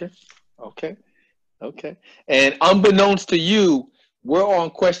in. Okay. And unbeknownst to you, we're on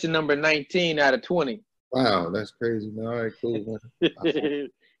question number 19 out of 20. Wow, that's crazy, man. All right, cool, man.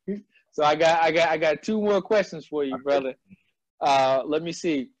 So I got 2 more questions for you, brother. Let me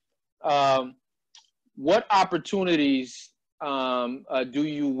see. What opportunities do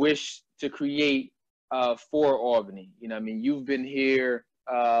you wish to create for Albany? You know, I mean, you've been here,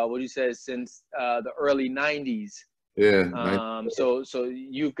 what you said, since the early 90s. Yeah. So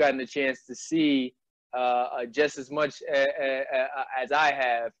you've gotten a chance to see just as much as I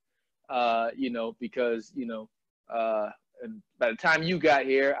have, you know, because, you know, by the time you got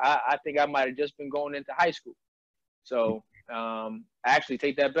here, I think I might have just been going into high school. So actually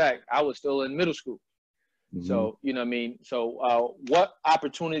take that back. I was still in middle school. So, you know what I mean? So what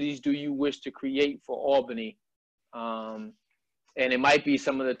opportunities do you wish to create for Albany? And it might be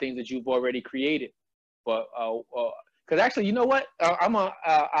some of the things that you've already created, but because actually, you know what?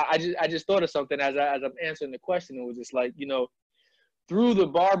 I just thought of something as I'm answering the question. It was just like, you know, through the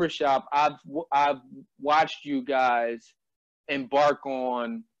barbershop, I've watched you guys embark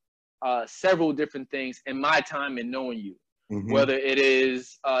on several different things in my time in knowing you. Whether it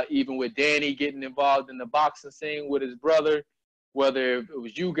is even with Danny getting involved in the boxing scene with his brother, whether it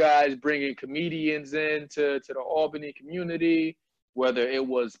was you guys bringing comedians to the Albany community, whether it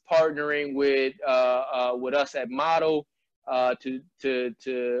was partnering with us at Model to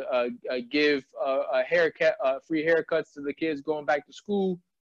give a haircut, free haircuts to the kids going back to school.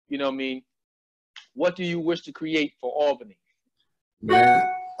 You know what I mean? What do you wish to create for Albany? Man,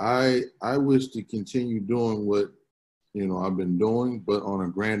 I wish to continue doing what, you know, I've been doing, but on a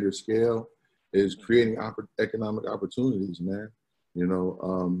grander scale, is creating economic opportunities, man. You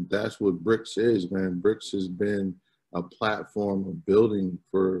know, that's what Bricks is, man. Bricks has been a platform of building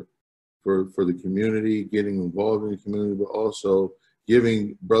for the community, getting involved in the community, but also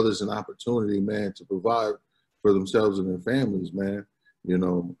giving brothers an opportunity, man, to provide for themselves and their families, man. You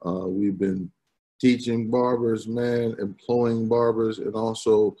know, we've been teaching barbers, man, employing barbers, and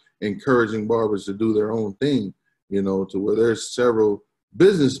also encouraging barbers to do their own thing, you know, to where there's several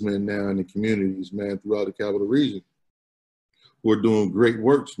businessmen now in the communities, man, throughout the capital region who are doing great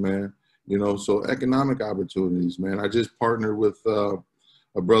works, man. You know, so economic opportunities, man. I just partnered with a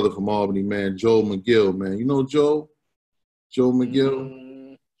brother from Albany, man, Joe McGill, man. You know Joe? Joe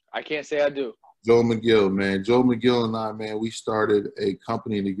McGill? I can't say I do. Joe McGill, man. Joe McGill and I, man, we started a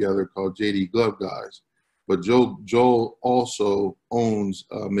company together called JD Glove Guys. But Joel also owns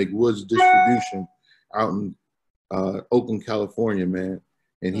McWood's Distribution out in Oakland, California, man.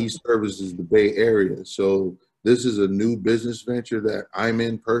 And he services the Bay Area. So this is a new business venture that I'm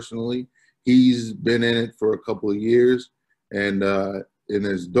in personally. He's been in it for a couple of years. And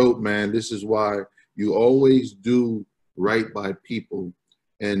it's dope, man. This is why you always do right by people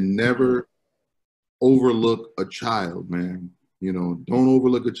and never overlook a child, man. You know, don't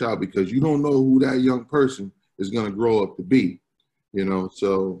overlook a child, because you don't know who that young person is going to grow up to be, you know.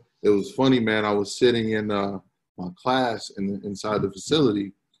 So it was funny, man. I was sitting in my class inside the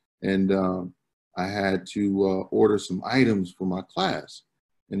facility, and I had to order some items for my class.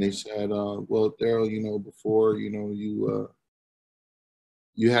 And they said, well, Deryl, you know, before, you know,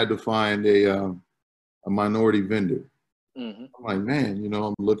 you had to find a minority vendor. I'm like, man, you know,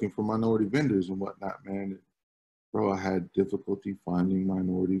 I'm looking for minority vendors and whatnot, man. Bro, I had difficulty finding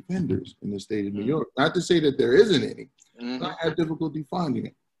minority vendors in the state of New York. Not to say that there isn't any. I had difficulty finding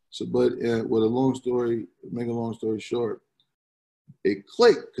it. So, but with make a long story short, it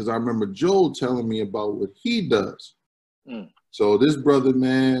clicked because I remember Joel telling me about what he does. So this brother,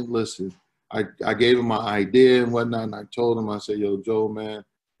 man, listen, I gave him my idea and whatnot, and I told him, I said, yo, Joel, man,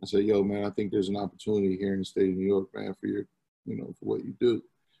 I said, yo, man, I think there's an opportunity here in the state of New York, man, for your, you know, for what you do.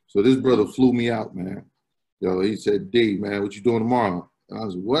 So this brother flew me out, man. Yo, he said, D, man, what you doing tomorrow? And I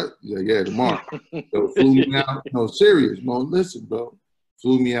was like, what? He's like, yeah, tomorrow. So flew me out. No, serious, man. Listen, bro.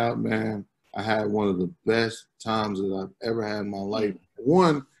 Flew me out, man. I had one of the best times that I've ever had in my life.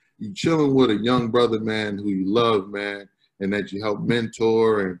 One, you chilling with a young brother, man, who you love, man, and that you help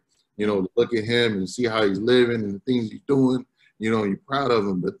mentor, and, you know, look at him and see how he's living and the things he's doing. You know, you're proud of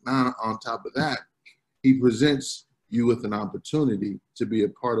him. But now on top of that, he presents you with an opportunity to be a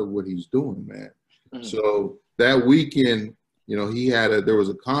part of what he's doing, man. So that weekend, you know, there was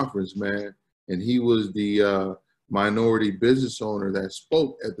a conference, man, and he was the minority business owner that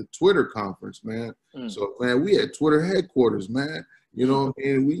spoke at the Twitter conference, man. So, man, we had Twitter headquarters, man. You know,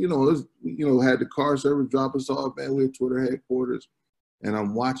 and we, had the car service drop us off, man. We had Twitter headquarters, and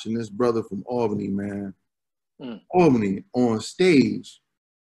I'm watching this brother from Albany, man. Albany on stage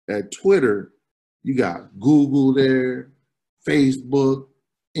at Twitter. You got Google there, Facebook,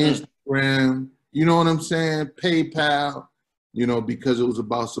 Instagram. You know what I'm saying? PayPal, you know, because it was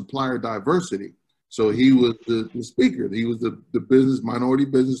about supplier diversity. So he was the speaker. He was the minority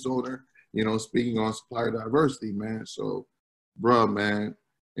business owner, you know, speaking on supplier diversity, man. So, bruh, man,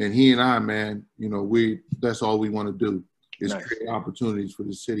 and he and I, man, you know, that's all we want to do is create opportunities for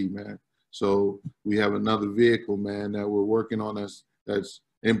the city, man. So we have another vehicle, man, that we're working on that's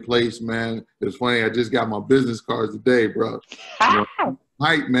in place, man. It's funny, I just got my business cards today, bro. You know,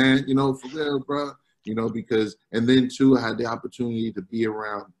 hype, man, you know, for real, bro, you know, because, and then too, I had the opportunity to be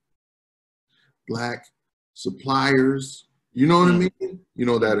around Black suppliers, you know what I mean? You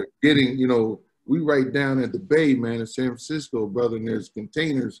know, that are getting, you know, we right down at the Bay, man, in San Francisco, brother, and there's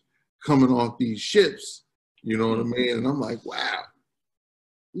containers coming off these ships You know what I mean? And I'm like, wow,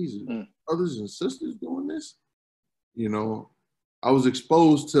 these are brothers and sisters doing this. You know, I was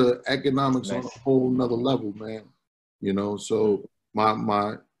exposed to economics on a whole nother level, man. You know, so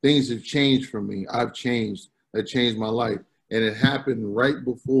my things have changed for me. I've changed. That changed my life. And it happened right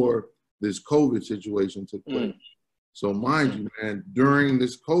before this COVID situation took place. So mind you, man, during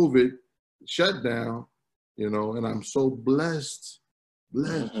this COVID shutdown, you know, and I'm so blessed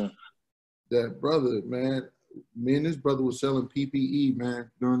that brother, man, me and this brother was selling PPE, man,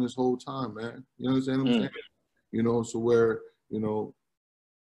 during this whole time, man. You understand what I'm saying? You know, so where, you know,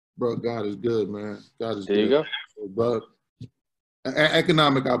 bro, God is good, man. God is good. There you go. But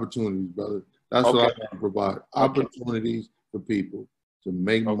economic opportunities, brother. That's what I want to provide. Opportunities for people to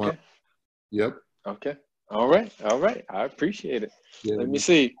make money. Yep. Okay. All right. All right. I appreciate it. Yeah, Let me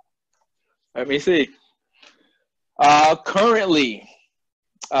see. Currently,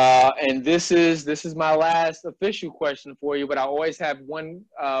 and this is my last official question for you, but I always have one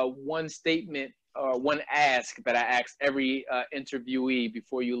statement or one ask that I ask every interviewee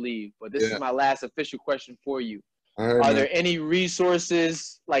before you leave. But this is my last official question for you. Are there any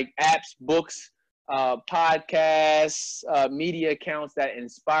resources like apps, books, podcasts, media accounts that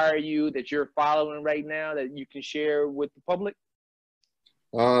inspire you that you're following right now that you can share with the public?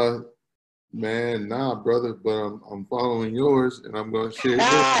 Man, nah, brother, but I'm following yours and I'm gonna share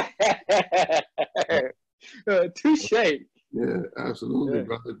yours. Touche. Yeah, absolutely,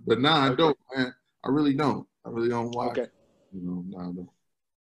 brother. But nah, I don't, man. I really don't. I really don't watch. You know, nah, I don't.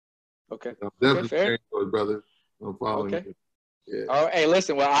 Okay. I'm definitely sharing yours, brother. I'm following you. Yeah. Oh, hey,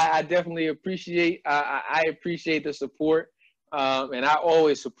 listen. Well, I definitely appreciate. I appreciate the support, and I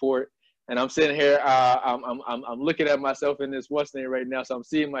always support. And I'm sitting here. I'm looking at myself in this Mustang right now, so I'm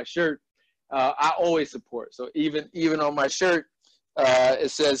seeing my shirt. I always support. So even on my shirt,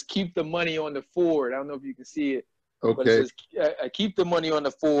 it says "Keep the money on the Ford." I don't know if you can see it, but it says "Keep the money on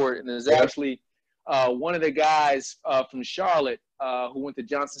the Ford," and there's actually one of the guys from Charlotte who went to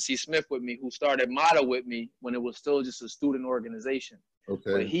Johnson C. Smith with me, who started Motto with me when it was still just a student organization.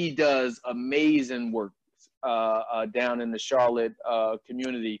 But he does amazing work down in the Charlotte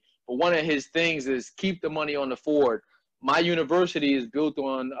community. But one of his things is keep the money on the Ford. My university is built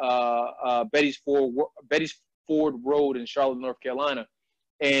on Betty's Ford Road in Charlotte, North Carolina.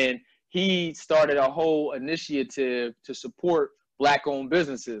 And he started a whole initiative to support Black-owned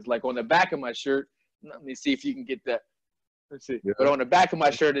businesses. Like on the back of my shirt, let me see if you can get that. Let's see. Yeah. But on the back of my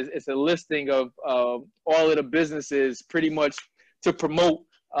shirt, it's a listing of all of the businesses pretty much to promote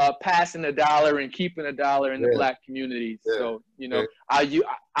passing a dollar and keeping a dollar in the Black community. Yeah. So, you know, I'll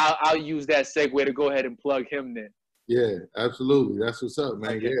use that segue to go ahead and plug him then. Yeah, absolutely. That's what's up,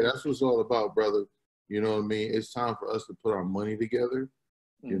 man. Yeah, that's what's all about, brother. You know what I mean? It's time for us to put our money together,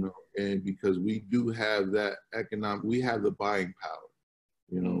 you know, and because we do have that we have the buying power,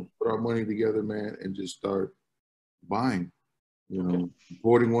 you know, put our money together, man, and just start buying, you know,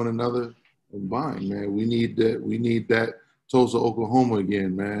 supporting one another and buying, man. We need that Tulsa, Oklahoma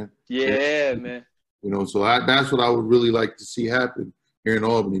again, man. Yeah, man. You know, so that's what I would really like to see happen here in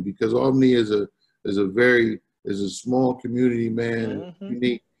Albany, because Albany is a small community, man,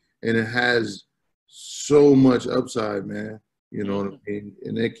 unique, and it has so much upside, man. You know what I mean?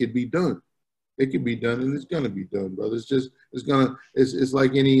 And it could be done. It could be done, and it's gonna be done, brother. It's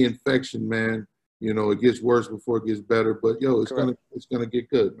like any infection, man. You know, it gets worse before it gets better, but it's gonna get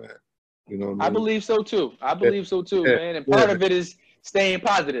good, man. You know what I mean? I believe so too. Man. And part of it is staying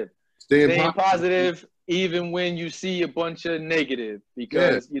positive. Staying positive even when you see a bunch of negative,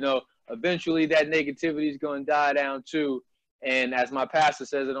 because you know, eventually that negativity is going to die down too. And as my pastor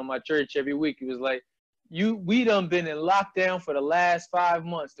says it on my church every week, he was like, we done been in lockdown for the last 5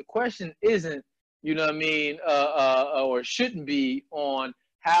 months. The question isn't, you know what I mean, or shouldn't be on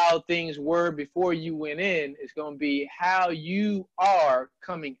how things were before you went in. It's going to be how you are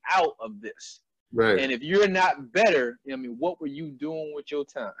coming out of this. Right. And if you're not better, you know what I mean, what were you doing with your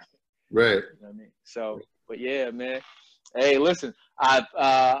time? Right. You know what I mean? So, but yeah, man. Hey, listen,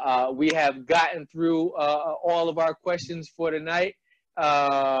 we have gotten through all of our questions for tonight.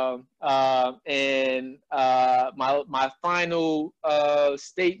 And my final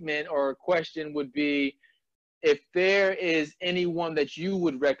statement or question would be, if there is anyone that you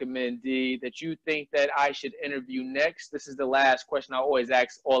would recommend, D, that you think that I should interview next, this is the last question I always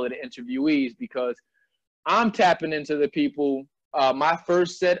ask all of the interviewees, because I'm tapping into the people. My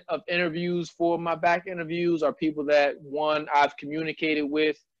first set of interviews for my back interviews are people that, one, I've communicated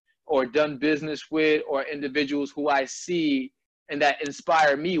with or done business with, or individuals who I see and that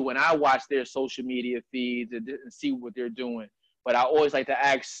inspire me when I watch their social media feeds and see what they're doing. but I always like to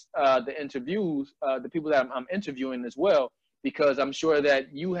ask the people that I'm interviewing as well, because I'm sure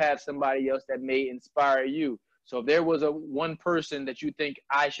that you have somebody else that may inspire you. So if there was one person that you think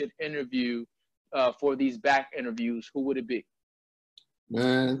I should interview for these back interviews, who would it be?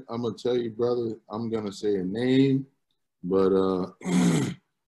 Man, I'm gonna tell you, brother. I'm gonna say a name, but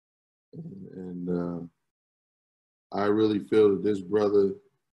I really feel that this brother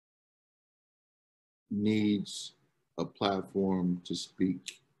needs a platform to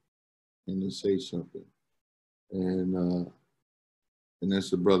speak and to say something, and that's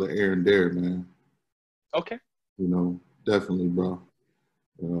the brother Aaron Dare, man. Okay. You know, definitely, bro.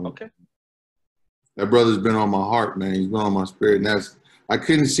 You know, okay. That brother's been on my heart, man. He's been on my spirit, and I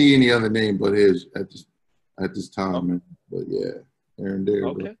couldn't see any other name but his at this time, man. But yeah, Aaron Dare.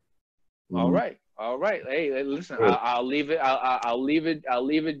 Okay. Bro. All right. All right. Hey, listen, I'll leave it. I'll leave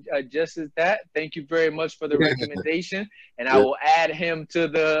it just as that. Thank you very much for the recommendation, and I will add him to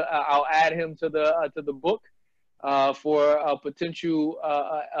the. I'll add him to the book for potential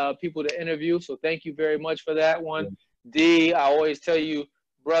people to interview. So thank you very much for that one, D. I always tell you,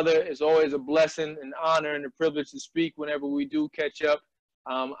 brother, it's always a blessing, an honor, and a privilege to speak whenever we do catch up.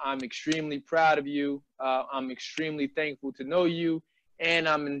 I'm extremely proud of you. I'm extremely thankful to know you. And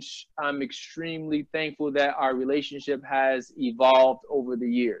I'm extremely thankful that our relationship has evolved over the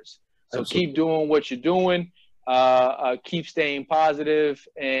years. So Absolutely. Keep doing what you're doing. Keep staying positive,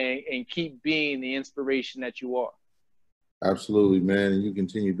 and keep being the inspiration that you are. Absolutely, man. And you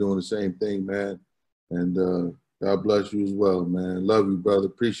continue doing the same thing, man. And God bless you as well, man. Love you, brother.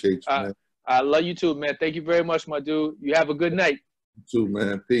 Appreciate you, man. I love you too, man. Thank you very much, my dude. You have a good night. You too,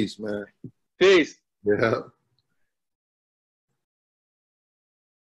 man. Peace, man. Peace. Yeah.